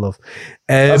flourishes I love.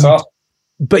 That's awesome.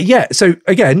 But yeah, so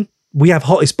again, we have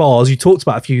hottest bars. You talked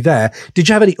about a few there. Did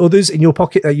you have any others in your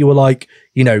pocket that you were like,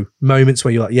 you know, moments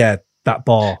where you're like, that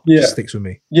bar sticks with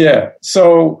me? Yeah.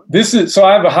 So I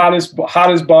have the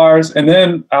hottest bars, and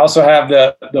then I also have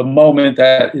the moment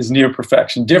that is near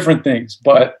perfection. Different things,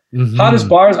 but hottest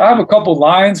bars. I have a couple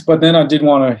lines, but then I did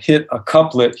want to hit a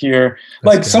couplet here.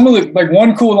 Some of the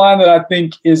one cool line that I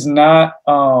think is not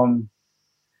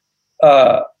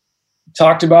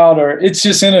talked about, or it's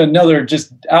just in another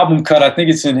just album cut. I think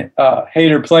it's in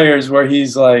Hater Players, where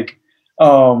he's like,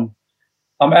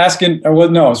 I'm asking,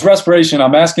 it's Respiration.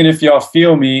 I'm asking if y'all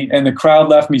feel me, and the crowd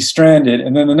left me stranded.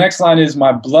 And then the next line is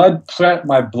my blood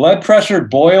pressure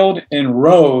boiled and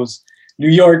rose. New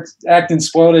York acting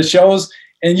spoiled at shows,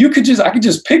 and I could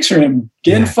just picture him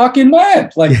getting fucking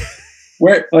mad,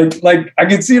 I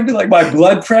could see him be like, my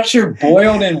blood pressure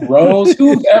boiled and rose.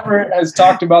 Who ever has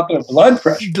talked about their blood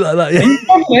pressure? He's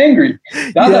fucking angry.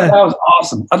 That was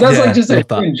awesome. That's just a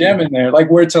hidden gem in there,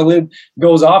 where Talib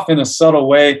goes off in a subtle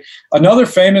way. Another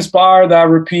famous bar that I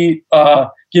repeat,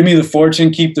 give me the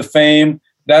fortune, keep the fame.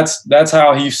 That's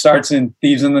how he starts in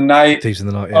Thieves in the Night. Thieves in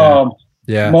the Night,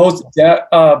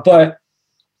 but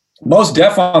Most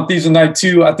Def on Thieves in the Night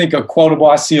too. I think a quotable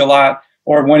I see a lot,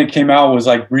 or when it came out was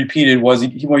repeated, was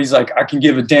he's like, I can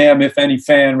give a damn if any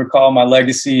fan recall my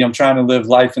legacy. I'm trying to live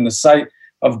life in the sight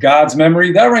of God's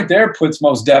memory. That right there puts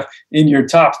Most Def in your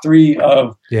top 3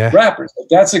 of rappers.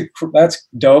 That's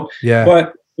dope. Yeah.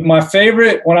 But my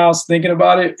favorite, when I was thinking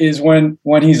about it, is when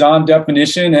he's on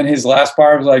Definition and his last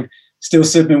part was like, still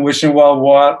sipping wishing well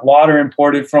water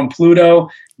imported from Pluto.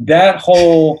 That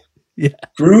whole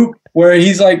group where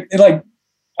he's like,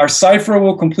 our cipher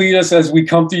will complete us as we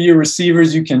come through your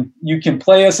receivers. You can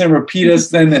play us and repeat us,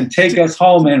 then take us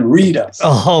home and read us.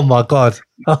 Oh my God.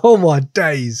 Oh my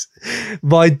days.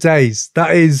 My days.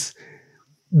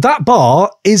 That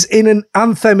bar is in an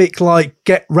anthemic,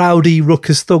 Get Rowdy,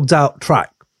 Ruckus, Thugged Out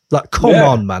track. Come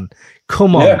on, man.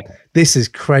 Come on. This is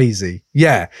crazy.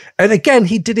 Yeah. And again,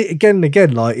 he did it again and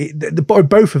again.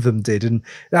 Both of them did. And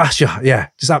that's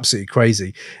just absolutely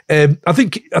crazy. I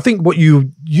think what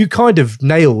you kind of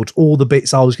nailed all the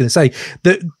bits I was going to say.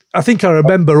 That I think I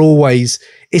remember always,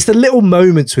 it's the little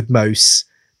moments with Mos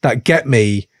that get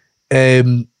me. I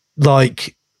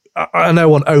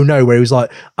know on Oh No, where he was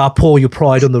like, I'll pour your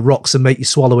pride on the rocks and make you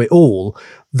swallow it all.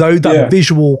 Though that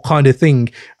visual kind of thing,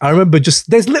 I remember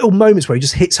there's little moments where he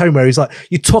just hits home where he's like,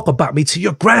 you talk about me to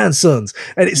your grandsons.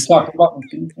 And it's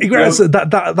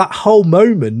that whole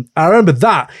moment. I remember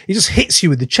that. He just hits you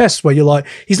with the chest where you're like,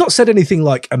 he's not said anything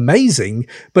amazing,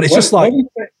 but it's just like.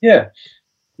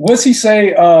 What's he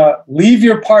say? Leave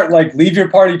your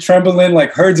party trembling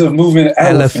like herds of moving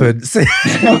elephants.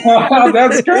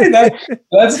 That's great.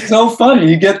 That's so funny.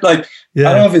 You get I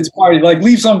don't know if it's party. Like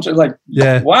leave some like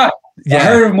wow. Yeah. I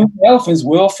heard of moving elephants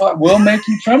will make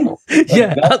you tremble. Like,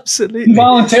 yeah, absolutely.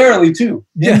 Involuntarily too.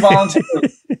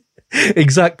 Involuntarily.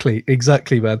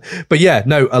 Exactly, man. But yeah,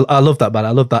 no, I love that, man.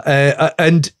 I love that.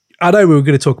 And I know we were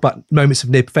going to talk about moments of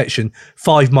near perfection,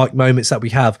 5 mic moments that we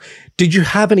have. Did you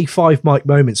have any 5 mic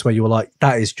moments where you were like,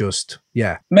 that is just,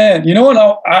 yeah? Man, you know what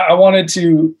I wanted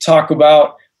to talk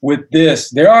about with this?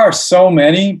 There are so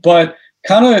many, but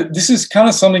this is kind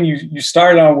of something you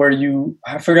started on where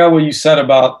I forgot what you said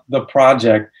about the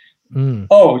project.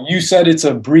 Oh, you said it's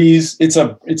a breeze. It's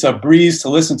a breeze to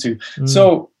listen to.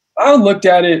 So I looked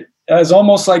at it as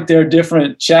almost like they're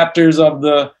different chapters of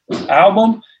the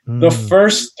album. The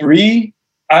first 3,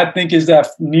 I think, is that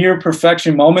near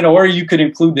perfection moment, or you could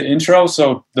include the intro.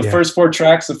 So the first 4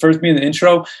 tracks, the first being the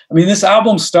intro. I mean, this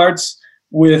album starts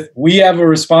with, we have a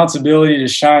responsibility to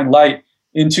shine light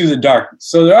into the darkness.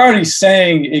 So they're already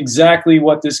saying exactly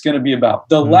what this is going to be about.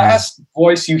 The last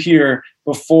voice you hear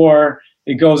before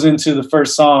it goes into the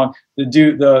first song,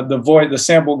 the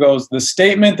sample goes, the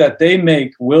statement that they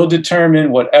make will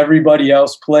determine what everybody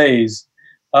else plays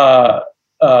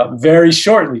very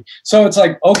shortly. So it's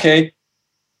like, okay,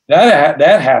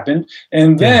 that happened.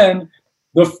 And then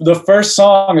the first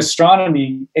song,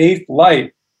 Astronomy, 8th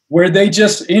Light, where they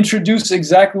just introduce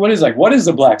exactly what is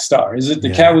the black star? Is it the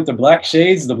cat with the black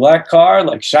shades, the black car,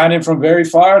 like shining from very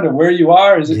far to where you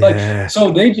are? Is it like,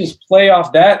 so they just play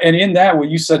off that. And in that, what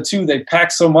you said too, they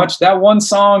pack so much. That one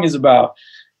song is about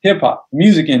hip hop,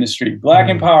 music industry, black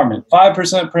empowerment,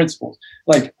 5% principles,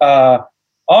 like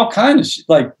all kind of shit,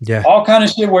 all kind of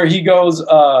shit where he goes,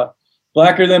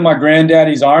 blacker than my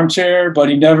granddaddy's armchair, but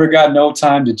he never got no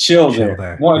time to chill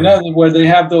there. Where they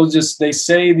have those they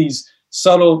say these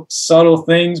subtle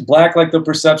things, black like the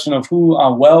perception of who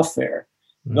on welfare.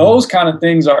 Those kind of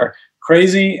things are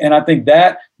crazy. And I think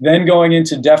that then going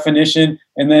into definition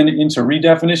and then into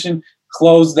redefinition,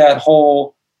 close that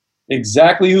whole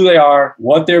exactly who they are,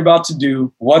 what they're about to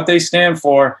do, what they stand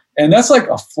for. And that's like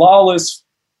a flawless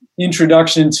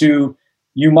introduction to,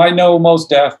 you might know Mos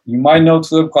Def, you might know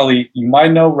Talib Kweli, you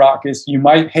might know Raucus, you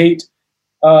might hate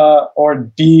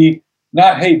or be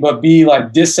not hate, but be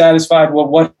like dissatisfied with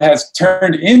what has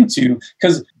turned into,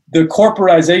 because the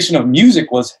corporatization of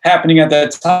music was happening at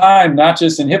that time, not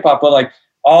just in hip hop, but like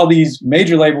all these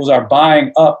major labels are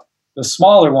buying up the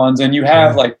smaller ones. And you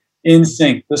have like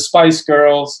NSYNC, the Spice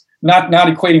Girls, not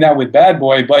equating that with Bad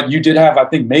Boy, but you did have, I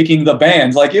think, Making the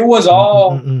Band. Like it was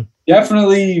all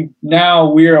definitely, now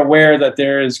we're aware that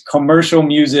there is commercial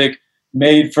music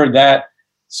made for that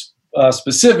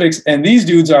specifics. And these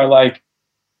dudes are like,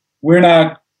 we're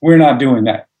not doing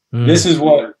that. This is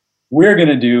what we're going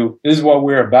to do. This is what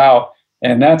we're about.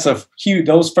 And that's a huge,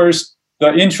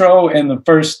 the intro and the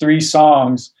first 3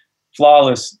 songs,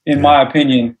 flawless, in my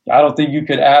opinion. I don't think you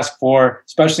could ask for,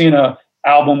 especially in an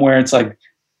album where it's like,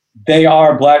 they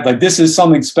are black. Like this is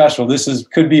something special.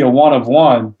 Could be a one of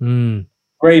one.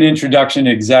 Great introduction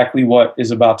to exactly what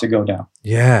is about to go down.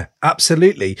 Yeah,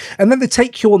 absolutely. And then they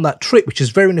take you on that trip, which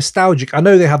is very nostalgic. I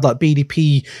know they have like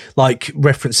BDP like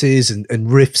references and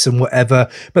riffs and whatever,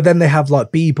 but then they have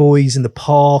like B-boys in the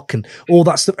park and all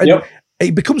that stuff. And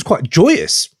it becomes quite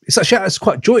joyous. It's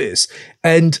quite joyous.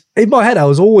 And in my head, I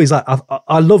was always like,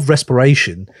 I love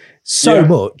Respiration so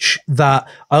much that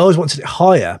I always wanted it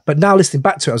higher. But now listening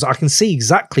back to it, I can see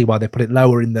exactly why they put it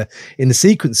lower in the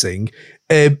sequencing.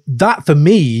 That for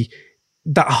me,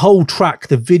 that whole track,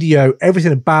 the video,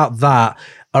 everything about that,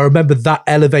 I remember that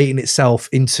elevating itself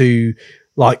into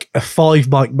like a 5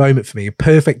 mic moment for me, a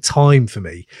perfect time for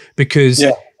me, because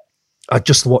I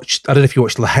just watched, I don't know if you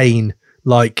watched La Haine,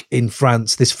 like in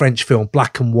France, this French film,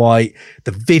 black and white.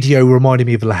 The video reminded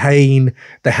me of La Haine.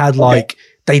 They had like,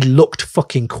 they looked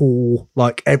fucking cool.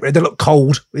 Like they looked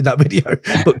cold in that video,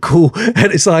 but cool.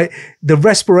 And it's like the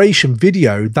Respiration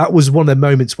video. That was one of the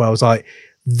moments where I was like,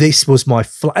 this was my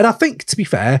and I think, to be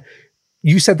fair,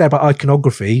 you said there about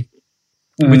iconography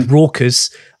with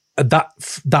Raucus.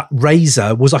 That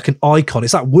razor was like an icon.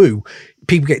 It's like woo.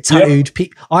 People get tattooed.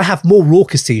 I have more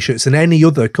Raucus t-shirts than any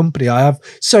other company. I have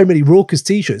so many Raucus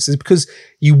t-shirts. It's because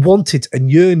you wanted and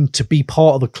yearned to be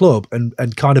part of the club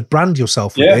and kind of brand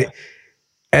yourself with it.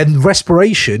 And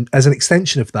Respiration, as an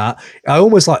extension of that, I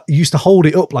almost like used to hold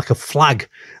it up like a flag.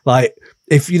 Like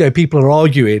if, people are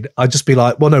arguing, I'd just be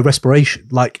like, well, no, Respiration.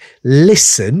 Like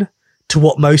listen to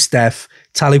what Mos Def,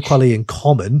 Talib Kweli and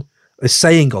Common are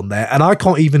saying on there. And I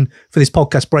can't even, for this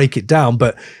podcast, break it down,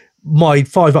 but my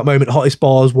 5 up moment, hottest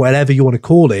bars, whatever you want to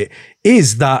call it,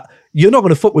 is that you're not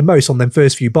going to fuck with Mos on them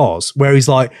first few bars, where he's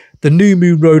like, the new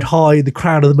moon rode high, the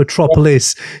crown of the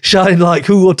metropolis, shine like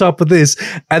who on top of this,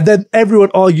 and then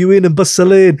everyone arguing and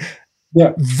bustling.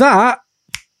 Yeah. That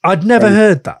I'd never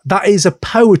heard that. That is a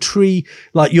poetry,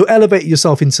 like you're elevating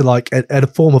yourself into like a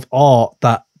form of art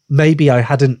that maybe I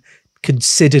hadn't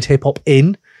considered hip hop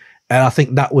in. And I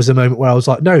think that was a moment where I was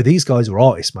like, no, these guys are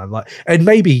artists, man. Like, and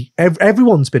maybe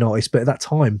everyone's been artists, but at that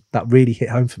time that really hit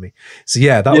home for me. So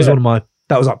yeah, that was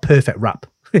that was like perfect rap.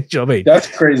 Do you know what I mean? That's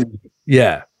crazy.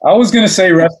 Yeah. I was going to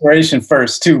say Respiration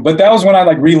first too, but that was when I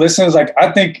like re-listened. It's like,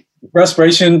 I think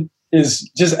Respiration is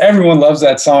just, everyone loves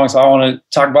that song. So I want to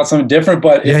talk about something different,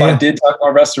 but if I did talk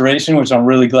about Restoration, which I'm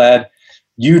really glad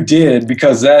you did,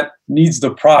 because that needs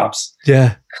the props.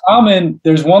 Yeah. Common,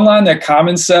 there's one line that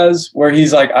Common says where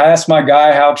he's like, I asked my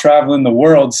guy how traveling the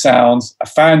world sounds. I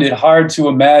find it hard to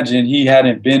imagine he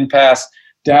hadn't been past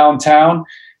downtown.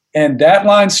 And that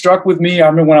line struck with me. I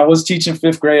remember when I was teaching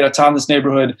 5th grade, I taught in this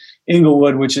neighborhood,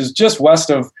 Inglewood, which is just west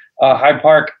of Hyde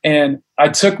Park. And I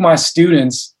took my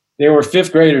students, they were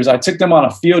 5th graders. I took them on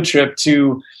a field trip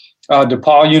to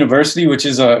DePaul University, which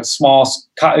is it's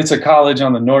a college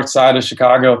on the north side of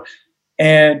Chicago.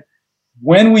 And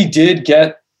when we did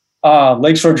get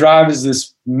Lakeshore Drive is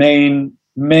this main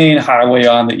highway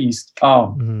on the east.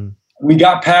 We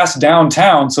got past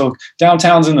downtown. So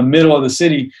downtown's in the middle of the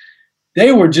city.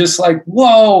 They were just like,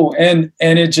 whoa. And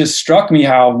it just struck me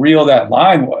how real that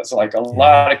line was. Like a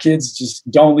lot of kids just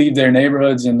don't leave their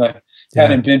neighborhoods and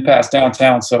hadn't been past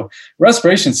downtown. So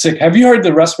Respiration's sick. Have you heard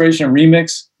the Respiration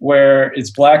remix where it's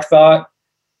Black Thought?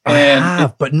 And I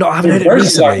have, but not having heard it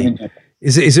recently.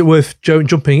 Is it worth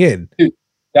jumping in? Dude,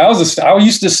 I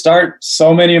used to start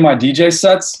so many of my DJ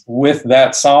sets with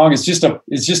that song. It's just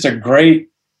a great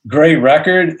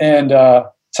record. And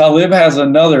Talib has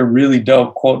another really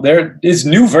dope quote there. It's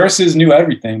new verses, new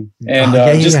everything. And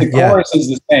the chorus is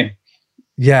the same.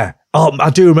 Yeah. Oh, I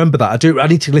do remember that. I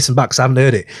need to listen back because I haven't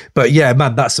heard it. But yeah,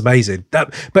 man, that's amazing.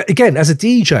 But again, as a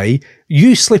DJ,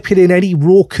 you slipping in any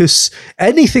raucous,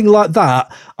 anything like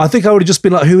that, I think I would have just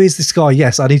been like, who is this guy?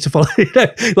 Yes, I need to follow.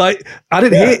 Like,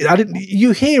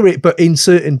 you hear it, but in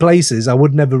certain places, I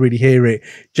would never really hear it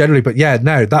generally. But yeah,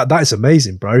 no, that is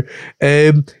amazing, bro.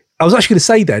 I was actually going to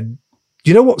say then,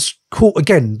 you know what's cool?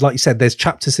 Again, like you said, there's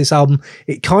chapters to this album.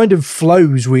 It kind of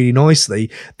flows really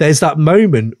nicely. There's that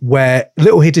moment where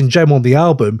little hidden gem on the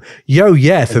album, Yo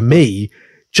Yeah, for me,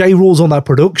 J Rawls on that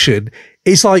production,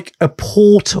 it's like a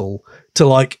portal to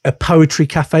like a poetry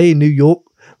cafe in New York.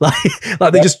 Like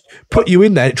they just put you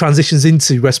in there. It transitions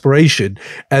into Respiration,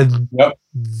 and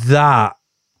that,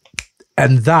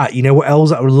 you know what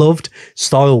else I loved?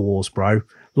 Style Wars, bro.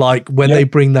 Like when they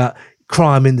bring that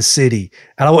crime in the city,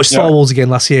 and I watched Star Wars again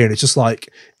last year, and it's just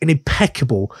like an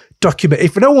impeccable document.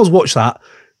 If no one's watched that,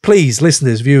 please,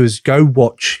 listeners, viewers, go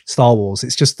watch Star Wars.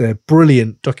 It's just a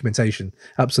brilliant documentation.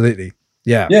 Absolutely.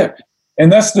 Yeah.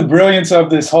 And that's the brilliance of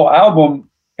this whole album,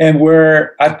 and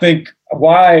where I think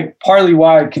partly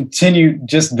why I continue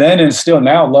just then and still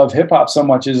now love hip hop so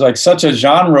much is like such a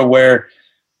genre where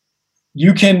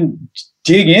you can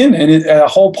dig in, and a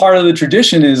whole part of the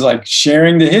tradition is like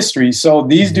sharing the history. So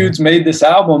these dudes made this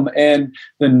album, and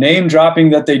the name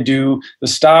dropping that they do, the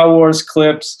Star Wars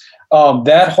clips,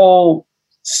 that whole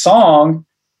song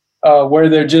where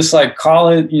they're just like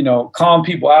calling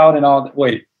people out and all that.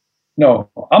 Wait,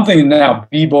 no, I'm thinking now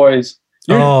B-Boys.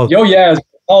 Yo Yeah is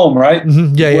home, right?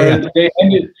 Yeah.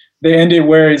 They ended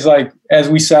where he's like, as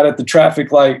we sat at the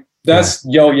traffic light, that's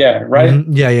Yo Yeah, right?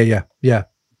 Yeah.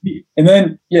 And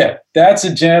then, that's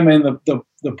a gem in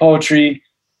the poetry.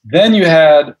 Then you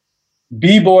had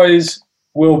B-Boys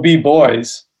Will Be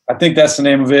Boys. I think that's the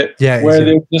name of it. Yeah. Where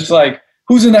they're just like,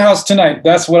 who's in the house tonight?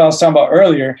 That's what I was talking about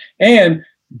earlier. And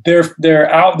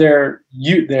they're out there,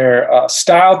 they're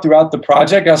styled throughout the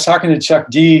project. I was talking to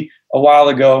Chuck D a while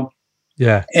ago.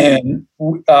 Yeah. And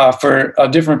for a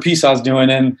different piece I was doing,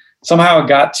 and somehow it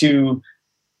got to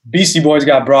Beastie Boys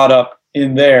got brought up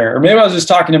in there, or maybe I was just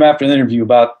talking to him after an interview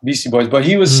about Beastie Boys, but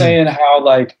he was saying how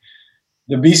like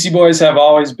the Beastie Boys have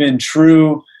always been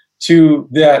true to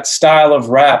that style of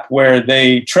rap where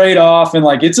they trade off, and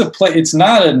like it's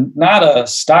not a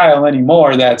style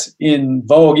anymore that's in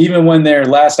vogue. Even when their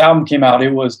last album came out,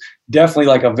 it was definitely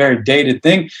like a very dated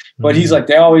thing, but he's like,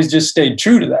 they always just stayed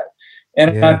true to that.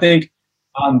 And I think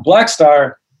on Black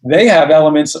Star, they have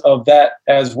elements of that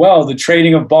as well. The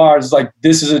trading of bars, like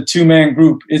this is a 2-man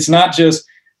group. It's not just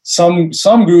some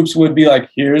groups would be like,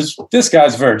 here's this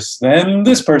guy's verse, then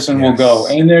this person will go,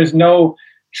 and there's no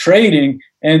trading.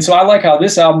 And so I like how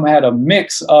this album had a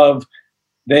mix of,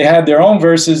 they had their own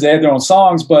verses, they had their own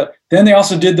songs, but then they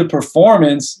also did the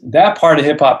performance, that part of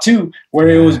hip hop too, where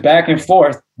it was back and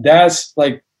forth. That's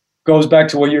like goes back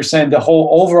to what you're saying. The whole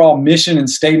overall mission and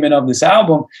statement of this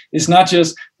album is not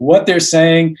just what they're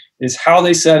saying, is how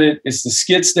they said it. It's the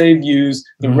skits they've used,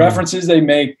 the references they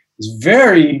make is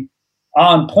very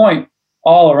on point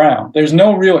all around. There's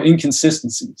no real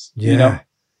inconsistencies, you know?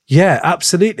 Yeah,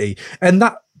 absolutely. And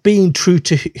that being true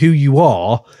to who you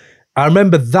are, I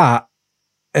remember that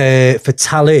for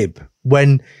Talib,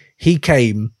 when he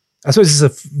came, I suppose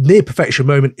it's a near perfection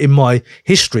moment in my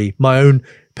history, my own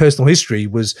personal history,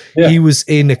 was he was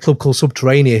in a club called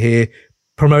Subterranea here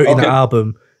promoting the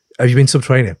album. Have you been to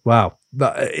Subterranea? Wow.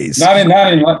 It's, no, I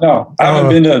haven't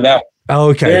been to that. Oh,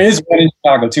 okay. There is one in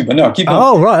Chicago too, but no, keep on.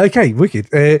 Oh, right. Okay. Wicked.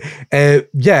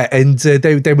 Yeah. And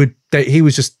he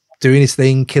was just doing his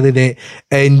thing, killing it.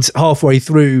 And halfway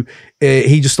through,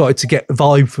 he just started to get the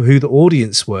vibe for who the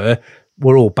audience were.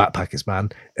 We're all backpackers,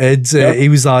 man. And he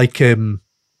was like,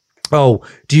 oh,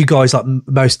 do you guys like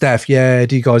Mos Def? Yeah.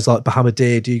 Do you guys like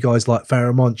Bahamadir? Do you guys like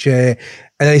Pharoah? Yeah.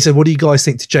 And then he said, what do you guys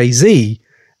think to Jay-Z?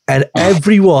 And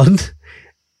everyone,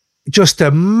 just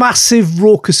a massive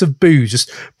raucous of boos,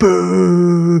 just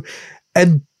boo.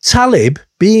 And Talib,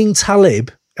 being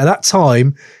Talib at that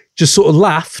time, just sort of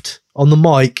laughed on the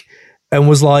mic and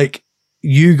was like,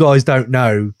 you guys don't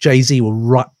know, Jay-Z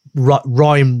will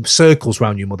rhyme circles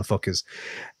around you motherfuckers.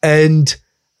 And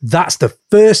that's the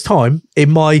first time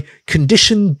in my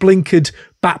conditioned, blinkered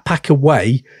backpacker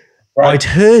way, I'd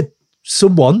heard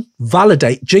someone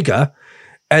validate Jigga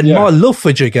and my love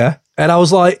for Jigga. And I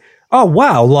was like, oh,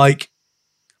 wow. Like,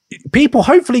 people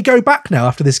hopefully go back now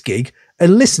after this gig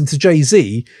and listen to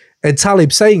Jay-Z and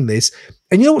Talib saying this.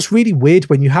 And you know what's really weird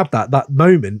when you have that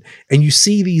moment and you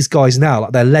see these guys now,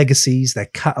 like their legacies, their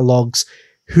catalogs,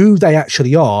 who they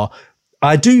actually are.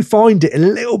 I do find it a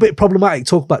little bit problematic to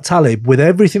talk about Talib with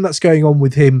everything that's going on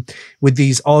with him, with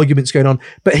these arguments going on.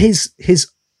 But his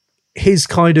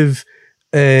kind of,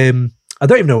 I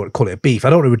don't even know what to call it, a beef. I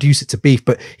don't want to reduce it to beef,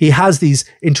 but he has these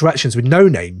interactions with No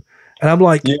Name. And I'm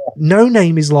like, No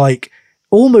Name is like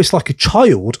almost like a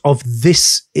child of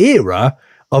this era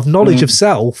of knowledge of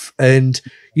self and,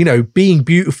 you know, being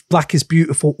beautiful, black is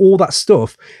beautiful, all that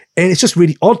stuff. And it's just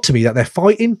really odd to me that they're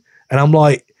fighting. And I'm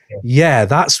like, yeah,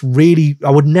 that's really, I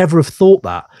would never have thought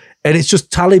that. And it's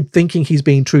just Talib thinking he's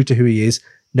being true to who he is,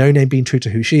 No Name being true to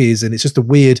who she is. And it's just a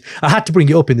weird, I had to bring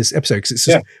it up in this episode because it's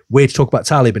just weird to talk about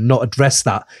Talib and not address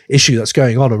that issue that's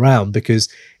going on around, because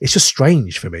it's just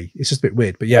strange for me. It's just a bit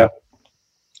weird, but yeah.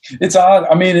 It's odd.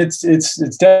 I mean, it's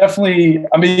definitely,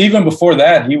 I mean, even before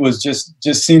that, he was just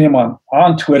seeing him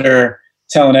on Twitter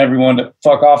telling everyone to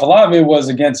fuck off. A lot of it was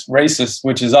against racists,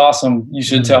 which is awesome. You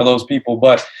should tell those people,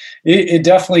 but it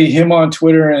definitely, him on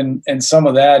Twitter and some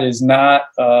of that is not,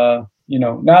 you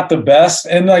know, not the best.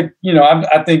 And like, you know,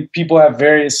 I think people have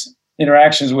various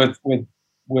interactions with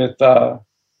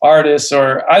artists,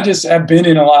 or I just have been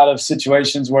in a lot of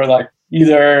situations where like,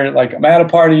 either like I'm at a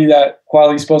party that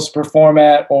Kweli's supposed to perform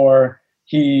at, or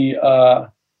he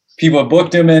people have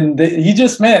booked him, and he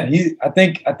just, man, I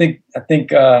think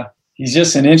he's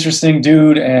just an interesting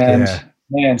dude, and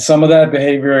man, some of that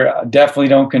behavior I definitely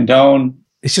don't condone.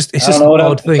 It's just an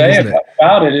odd thing, isn't it?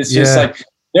 About it, it's just like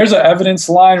there's an evidence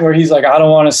line where he's like, I don't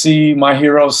want to see my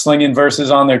heroes slinging verses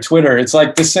on their Twitter. It's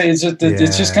like the same.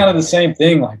 It's just kind of the same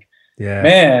thing. Like,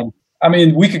 man. I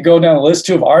mean, we could go down a list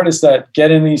too of artists that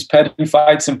get in these petty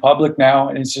fights in public now,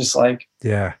 and it's just like,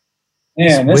 man,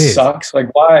 this sucks. Like,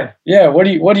 why? Yeah, what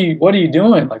are you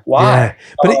doing? Like, why? Yeah.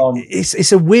 But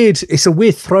it's a weird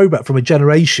throwback from a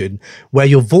generation where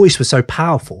your voice was so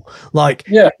powerful. Like,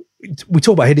 we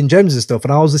talk about hidden gems and stuff,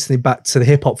 and I was listening back to the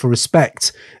Hip Hop for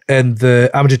Respect and the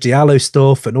Amadou Diallo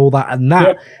stuff and all that, and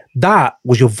that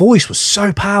was, your voice was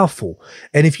so powerful.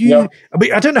 And if you, I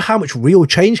mean, I don't know how much real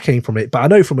change came from it, but I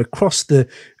know from across the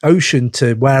ocean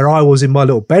to where I was in my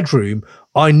little bedroom,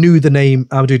 I knew the name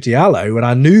Amadou Diallo, and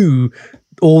I knew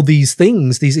all these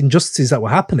things, these injustices that were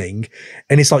happening.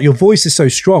 And it's like your voice is so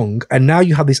strong, and now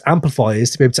you have these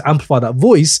amplifiers to be able to amplify that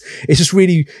voice. It's just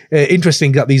really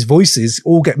interesting that these voices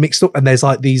all get mixed up, and there's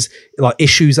like these like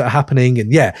issues that are happening.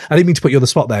 And I didn't mean to put you on the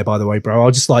spot there, by the way, bro. I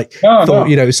just like thought,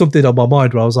 you know, something on my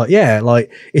mind where I was like,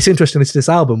 like it's interesting to listen to this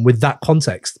album with that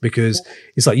context, because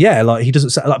it's like, like he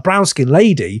doesn't say, like Brown Skin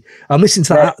Lady, I'm listening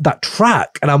to that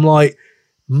track, and I'm like,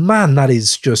 man, that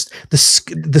is just the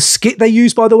skit they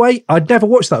use, by the way. I'd never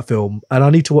watched that film, and I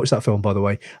need to watch that film, by the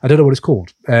way. I don't know what it's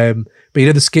called. But you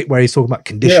know, the skit where he's talking about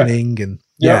conditioning and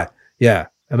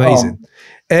amazing.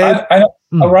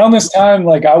 Around this time,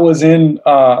 like I was in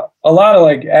a lot of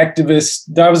like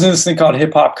activists. I was in this thing called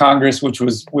Hip Hop Congress, which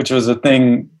was a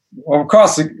thing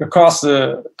across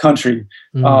the country,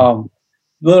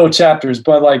 little chapters,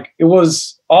 but like it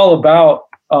was all about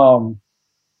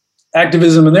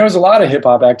activism, and there was a lot of hip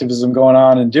hop activism going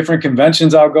on in different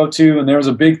conventions I'll go to, and there was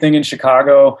a big thing in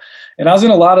Chicago, and I was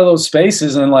in a lot of those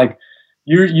spaces, and like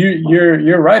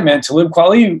you're right, man. Talib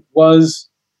Kweli was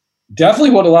definitely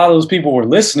what a lot of those people were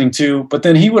listening to, but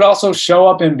then he would also show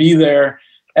up and be there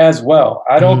as well.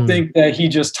 I don't think that he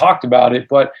just talked about it,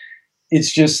 but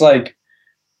it's just like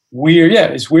weird. Yeah,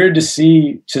 it's weird to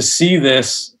see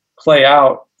this play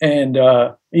out, and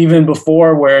even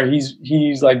before where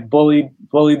he's like bullied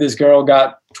this girl,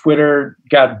 got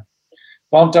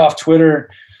bumped off Twitter.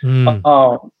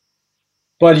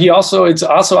 But it's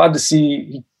also odd to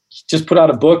see he just put out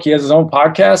a book. He has his own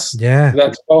podcast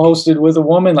that's co-hosted with a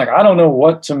woman. Like, I don't know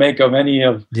what to make of any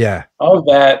of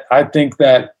that. I think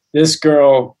that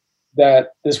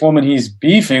this woman he's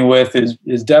beefing with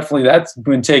is definitely, that's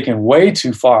been taken way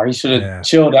too far. He should have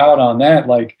chilled out on that.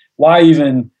 Like, why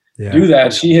even do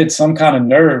that? She hit some kind of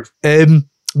nerve.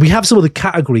 We have some of the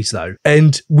categories though,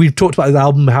 and we've talked about the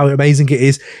album, how amazing it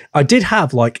is. I did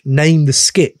have like name the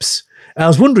skips. And I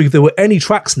was wondering if there were any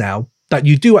tracks now that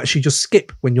you do actually just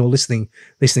skip when you're listening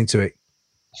to it.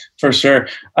 For sure.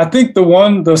 I think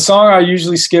the song I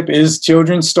usually skip is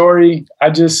Children's Story. I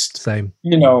just thought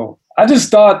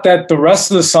that the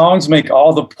rest of the songs make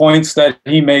all the points that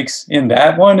he makes in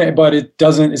that one, but it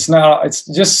doesn't, it's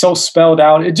just so spelled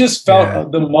out. It just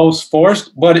felt the most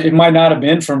forced, but it might not have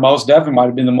been for most. Definitely might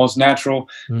have been the most natural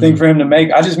thing for him to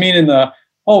make. I just mean in the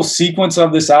whole sequence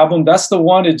of this album, that's the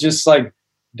one it just like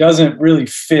doesn't really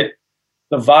fit.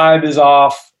 The vibe is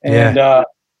off, and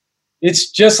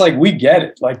it's just like, we get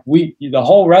it. Like the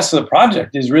whole rest of the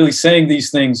project is really saying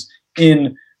these things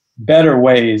in better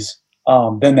ways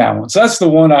than that one. So that's the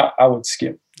one I would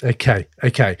skip. Okay.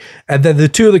 And then the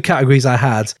two other categories I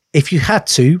had, if you had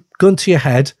to, gun to your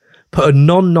head, put a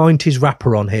non-90s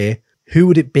rapper on here, who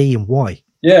would it be and why?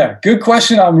 Yeah, good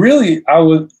question.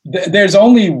 There's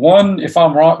only one, if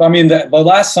I'm wrong. I mean, the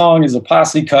last song is a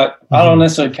posse cut. I don't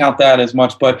necessarily count that as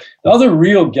much, but the other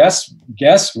real guest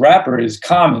rapper is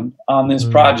Common on this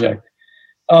project.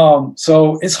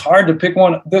 So it's hard to pick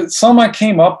one. Some I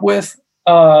came up with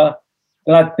that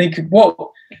I think,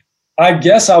 I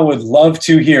guess I would love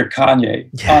to hear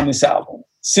Kanye on this album,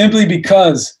 simply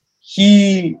because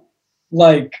he,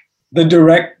 like, the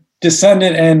direct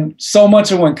descendant, and so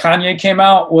much of when Kanye came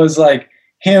out was like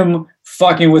him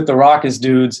fucking with the Raucous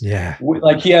dudes. Yeah,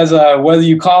 like he has whether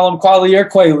you call him Kweli or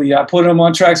Kweli, I put him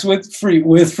on tracks with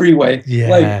Freeway. Yeah,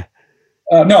 like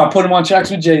no, I put him on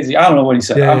tracks with Jay-Z. I don't know what he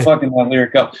said. I'm fucking that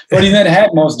lyric up. But he then had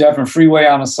Most Def and Freeway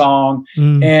on a song,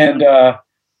 and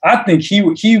I think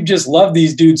he just loved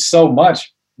these dudes so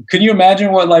much. Can you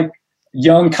imagine what like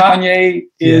young Kanye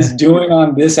is doing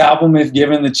on this album if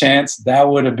given the chance? That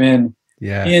would have been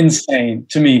insane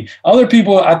to me. Other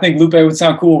people, I think Lupe would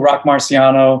sound cool. Rock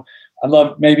Marciano. I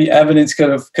love, maybe Evidence could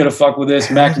have fucked with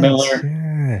this. Mac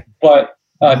Miller. But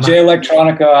Jay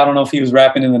Electronica, I don't know if he was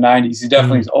rapping in the 90s. He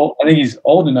definitely is old. I think he's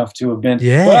old enough to have been.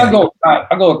 Yeah. But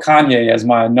I go with Kanye as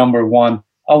my number one.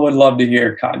 I would love to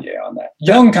hear Kanye on that.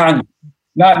 Young Kanye.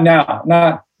 Not now.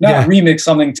 Not remix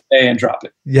something today and drop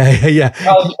it.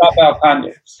 College dropout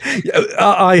Kanye.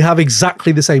 I have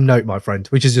exactly the same note, my friend,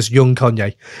 which is just young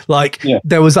Kanye. Like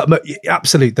there was that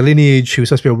absolute, the lineage, who was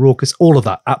supposed to be a raucous, all of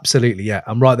that. Absolutely. Yeah.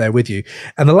 I'm right there with you.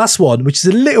 And the last one, which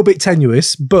is a little bit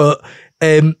tenuous, but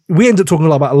we end up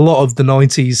talking about a lot of the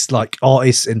 90s like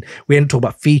artists, and we end up talking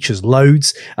about features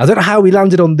loads. I don't know how we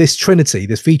landed on this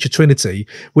feature trinity,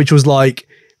 which was like,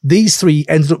 these three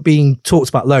ended up being talked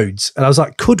about loads. And I was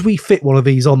like, could we fit one of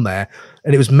these on there?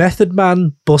 And it was Method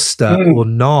Man, Busta, or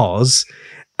Nas.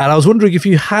 And I was wondering if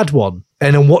you had one,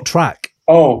 and on what track?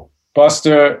 Oh,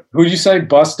 Busta. Who'd you say?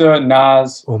 Busta,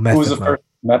 Nas, or Method who was the Man? first?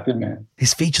 Method Man.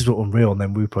 His features were unreal on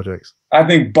them Woo projects. I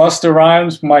think Busta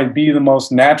Rhymes might be the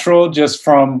most natural, just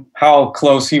from how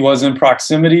close he was in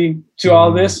proximity to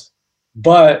all this.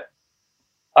 But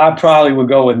I probably would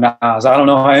go with Nas. I don't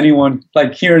know how anyone,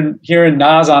 like, hearing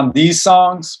Nas on these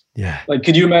songs. Yeah. Like,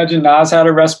 could you imagine Nas had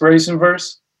a Respiration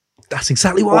verse? That's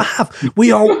exactly what I have.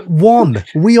 We are one.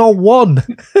 We are one.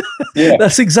 Yeah.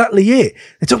 That's exactly it.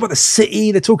 They talk about the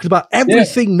city. They're talking about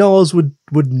everything Nas would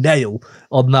nail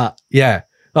on that. Yeah.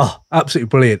 Oh, absolutely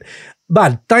brilliant.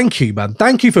 Man, thank you, man.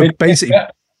 Thank you for basically...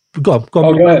 Go on.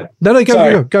 Oh, go ahead. No,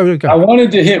 go. I wanted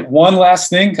to hit one last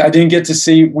thing. I didn't get to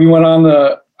see...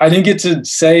 I didn't get to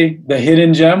say the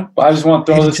hidden gem, but I just want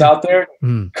to throw this out there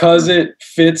because it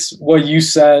fits what you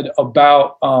said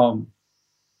about,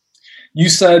 you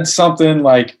said something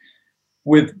like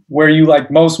with where you like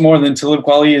most more than Talib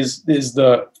Kweli is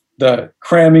the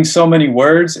cramming so many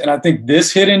words. And I think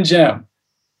this hidden gem,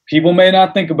 people may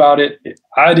not think about it.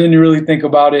 I didn't really think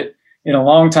about it in a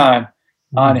long time.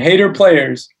 On Hater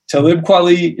Players, Talib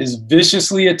Kweli is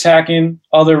viciously attacking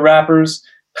other rappers,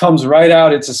 comes right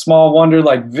out. It's a small wonder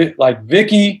like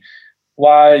Vicky,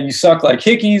 why you suck like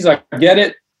hickeys. I get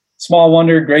it. Small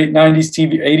wonder, great 90s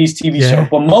TV, 80s TV show.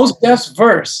 But Mos Def's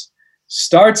verse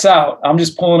starts out, I'm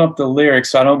just pulling up the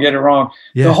lyrics so I don't get it wrong.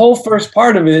 Yeah. The whole first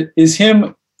part of it is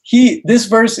him. This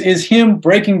verse is him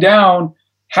breaking down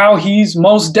how he's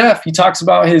Mos Def. He talks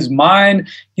about his mind.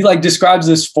 He like describes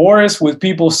this forest with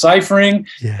people ciphering.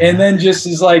 Yeah. And then just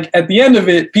is like, at the end of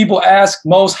it, people ask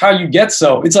Mos how you get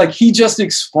so. It's like he just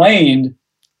explained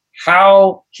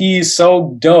how he's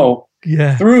so dope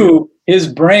through his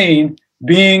brain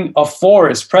being a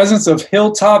forest, presence of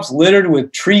hilltops littered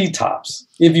with treetops.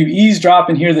 If you eavesdrop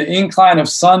and hear the incline of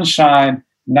sunshine,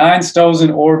 9 stoves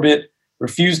in orbit,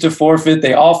 refuse to forfeit,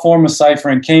 they all form a cipher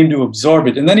and came to absorb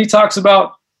it. And then he talks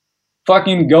about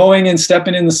fucking going and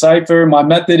stepping in the cipher. My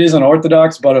method is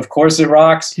unorthodox, but of course it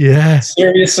rocks. Yeah.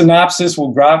 Serious synopsis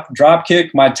will drop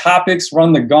kick. My topics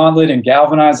run the gauntlet and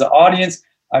galvanize the audience.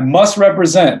 I must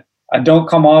represent. I don't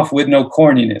come off with no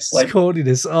corniness. Like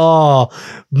corniness. Oh,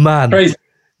 man. Crazy.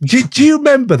 Do you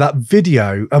remember that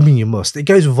video? I mean, you must. It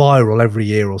goes viral every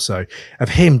year or so of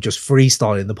him just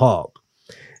freestyling in the park.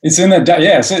 It's in that, I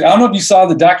don't know if you saw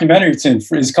the documentary.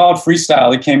 It's called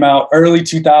Freestyle. It came out early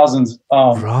 2000s.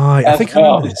 Right, I think I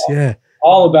remember this. Yeah,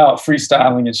 all about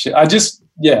freestyling and shit. I was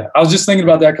just thinking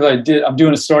about that because I'm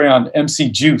doing a story on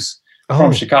MC Juice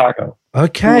from Chicago.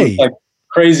 Okay, like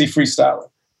crazy freestyler.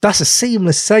 That's a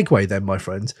seamless segue then, my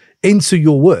friend, into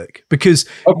your work because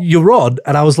you're on,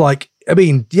 and I was like, I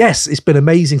mean, yes, it's been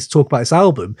amazing to talk about this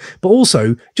album, but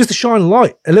also just to shine a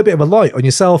little bit of a light on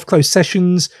yourself, Close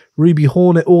Sessions, Ruby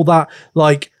Hornet, all that.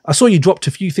 Like, I saw you dropped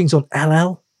a few things on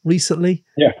LL recently.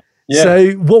 Yeah.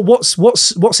 So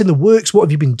what's in the works? What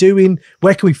have you been doing?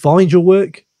 Where can we find your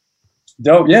work?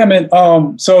 Dope. Yeah, man.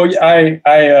 So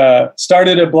I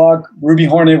started a blog, Ruby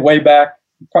Hornet, way back,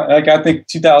 like I think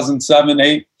 2007,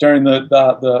 8, during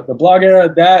the blog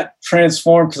era. That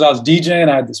transformed because I was DJing.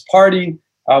 I had this party.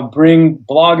 I'll bring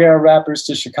blog era rappers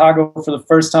to Chicago for the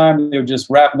first time. They would just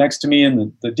rap next to me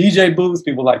in the DJ booth.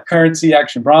 People like Currency,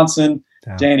 Action Bronson,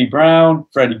 Danny Brown,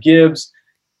 Freddie Gibbs.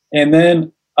 And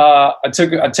then I'd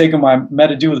taken my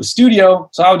Meta-Do to the studio.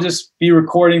 So I would just be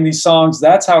recording these songs.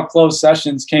 That's how Closed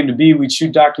Sessions came to be. We'd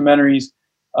shoot documentaries,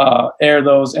 air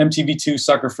those. MTV2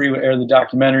 Sucker Free would air the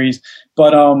documentaries.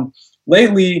 But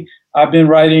lately, I've been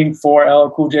writing for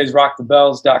LL Cool J's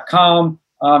RockTheBells.com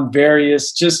on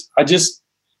various, I just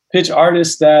pitch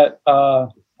artists that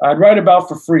I'd write about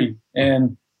for free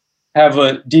and have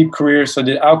a deep career. So I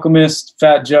did Alchemist,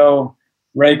 Fat Joe,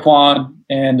 Raekwon,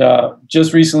 and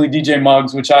just recently DJ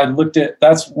Muggs, which I looked at.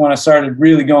 That's when I started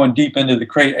really going deep into the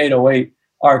Crate 808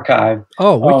 archive.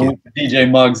 Oh, wicked. DJ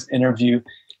Muggs interview.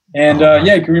 And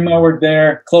you can read my work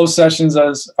there. Closed Sessions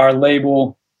as our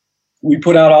label. We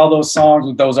put out all those songs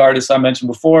with those artists I mentioned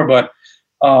before, but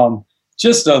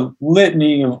just a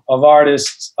litany of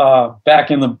artists back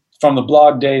from the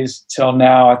blog days till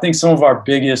now. I think some of our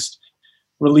biggest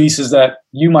releases that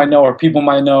you might know or people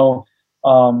might know,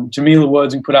 Jamila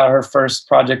Woods, who put out her first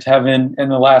project, Heaven,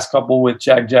 and the last couple with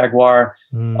Jack Jaguar.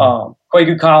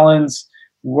 Kwaku Collins,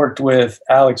 worked with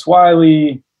Alex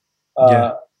Wiley.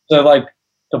 So like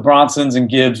the Bronsons and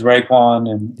Gibbs, Raekwon,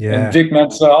 and Vic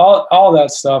Mensa, all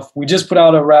that stuff. We just put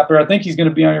out a rapper. I think he's going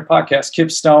to be on your podcast,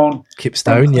 Kip Stone. Kip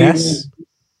Stone, yes.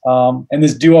 And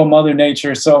this duo, Mother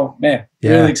Nature. So, man,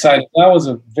 really excited. That was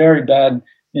a very bad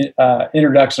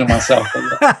introduction of myself.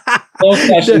 Closed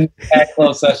Sessions at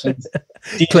Closed Sessions.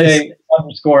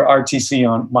 DJ_RTC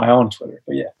on my own Twitter.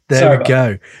 But yeah.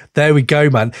 There we go,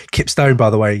 man. Kip Stone, by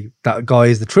the way, that guy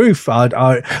is the truth.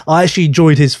 I actually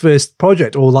enjoyed his first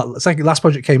project, or last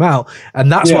project came out, and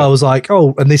that's why I was like,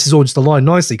 oh, and this is all just aligned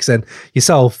nicely, because then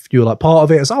yourself, you were like part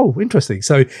of it. It's interesting.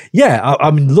 So yeah,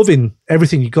 I'm loving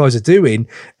everything you guys are doing.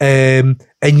 And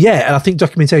I think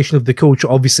documentation of the culture,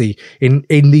 obviously, in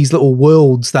these little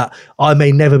worlds that I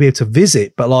may never be able to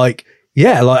visit, but we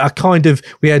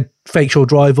had Fake Shore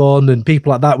Drive on and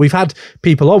people like that. We've had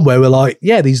people on where we're like,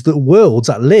 these little worlds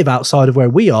that live outside of where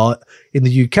we are in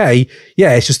the UK.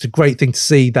 Yeah, it's just a great thing to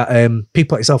see that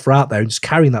people like yourself are out there and just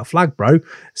carrying that flag, bro.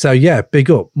 So yeah, big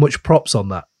up. Much props on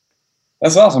that.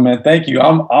 That's awesome, man. Thank you.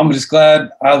 I'm just glad.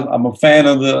 I'm a fan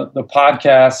of the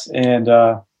podcast and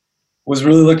was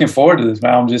really looking forward to this,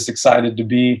 man. I'm just excited to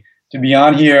be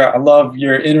on here. I love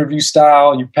your interview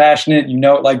style. You're passionate.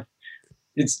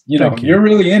 It's, you're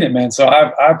really in it, man. So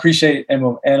I appreciate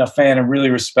and a fan and really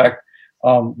respect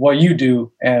what you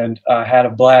do. And had a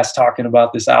blast talking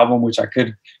about this album, which I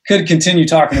could continue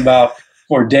talking about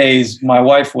for days. My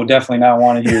wife will definitely not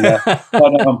want to hear that.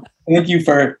 But thank you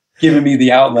for giving me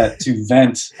the outlet to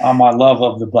vent on my love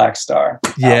of the Black Star.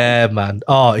 Yeah, man.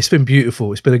 Oh, it's been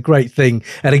beautiful. It's been a great thing.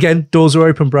 And again, doors are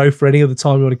open, bro, for any other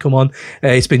time you want to come on.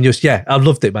 It's been just, I've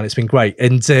loved it, man. It's been great.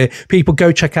 And people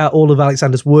go check out all of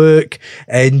Alexander's work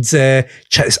and check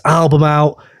this album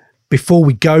out. Before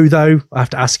we go, though, I have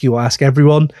to ask you, I ask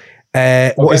everyone,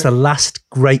 what is the last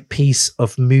great piece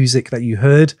of music that you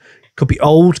heard? Could be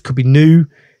old, could be new.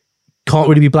 Can't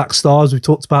really be Black Stars. We've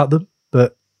talked about them,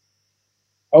 but...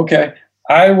 Okay.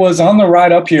 I was on the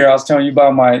ride up here. I was telling you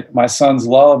about my son's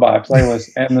lullaby playlist,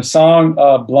 and the song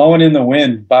Blowing in the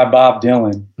Wind by Bob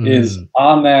Dylan is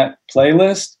on that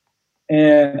playlist.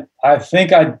 And I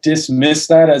think I dismissed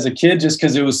that as a kid just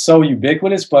because it was so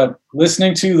ubiquitous. But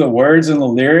listening to the words and the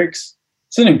lyrics,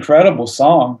 it's an incredible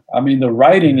song. I mean, the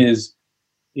writing is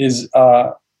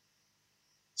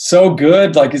so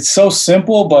good. Like, it's so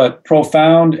simple but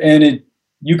profound, and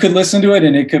you could listen to it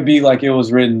and it could be like it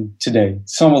was written today.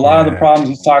 A lot of the problems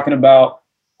he's talking about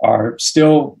are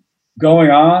still going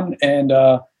on. And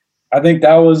I think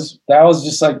that was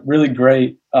just like really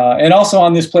great. And also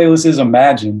on this playlist is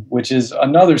Imagine, which is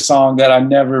another song that I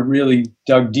never really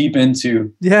dug deep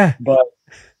into. Yeah. But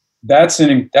that's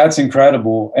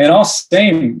incredible. And also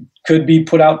same could be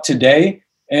put out today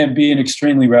and be an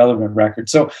extremely relevant record.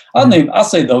 So I'll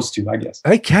say those two, I guess.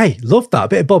 Okay, love that. A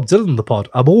bit of Bob Dylan on the pod.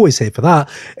 I'm always here for that.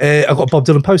 I've got a Bob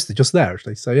Dylan poster just there,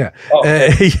 actually. So yeah.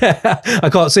 I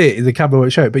can't see it. The camera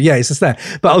won't show it, but yeah, it's just there.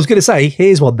 But I was going to say,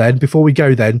 here's one then, before we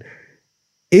go then.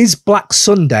 Is Black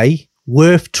Sunday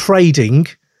worth trading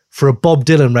for a Bob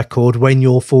Dylan record when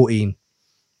you're 14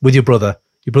 with your brother?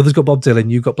 Your brother's got Bob Dylan,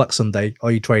 you've got Black Sunday.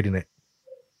 Are you trading it?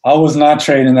 I was not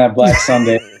trading that Black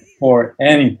Sunday for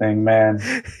anything, man.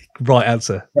 Right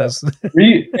answer. That's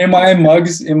in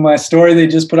my story they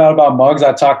just put out about Muggs,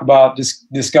 I talk about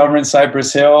discovering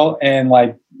Cypress Hill, and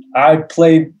like I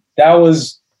played that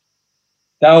was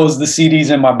the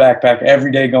CDs in my backpack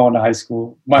every day going to high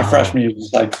school. My freshman year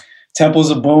was like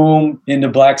Temples of Boom into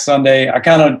Black Sunday. I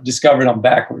kind of discovered them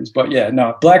backwards, but yeah,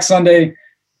 no, Black Sunday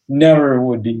never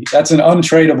would be. That's an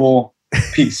untradeable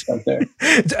piece right there.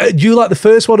 Do you like the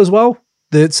first one as well?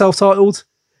 The self-titled?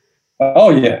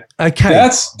 Oh yeah. Okay.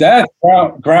 That's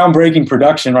groundbreaking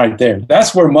production right there.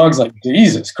 That's where Muggs like,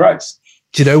 Jesus Christ.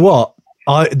 Do you know what?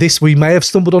 We may have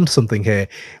stumbled onto something here.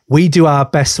 We do our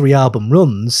best 3 album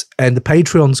runs, and the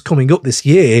Patreon's coming up this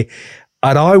year.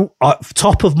 And I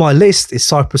top of my list is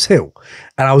Cypress Hill.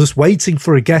 And I was just waiting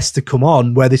for a guest to come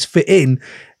on where this fit in.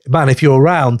 Man, if you're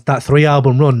around, that 3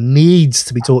 album run needs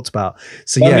to be talked about.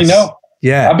 So Let me know.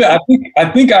 Yeah.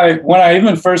 I think when I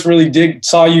even first really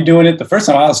saw you doing it the first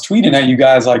time, I was tweeting at you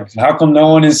guys like, how come no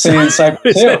one is saying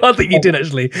Cypress Hill? I think you did,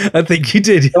 actually. I think you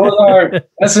did.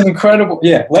 That's an incredible.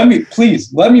 Yeah. Let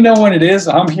me know when it is.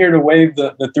 I'm here to wave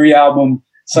the 3 album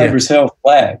Cypress Hill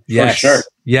flag for sure.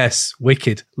 Yes,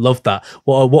 wicked. Love that.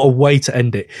 What a way to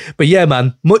end it. But yeah,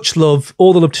 man, much love.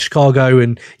 All the love to Chicago,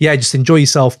 and yeah, just enjoy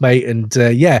yourself, mate. And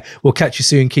we'll catch you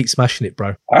soon. Keep smashing it, bro.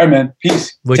 All right, man.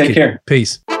 Peace. Wicked. Take care.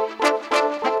 Peace.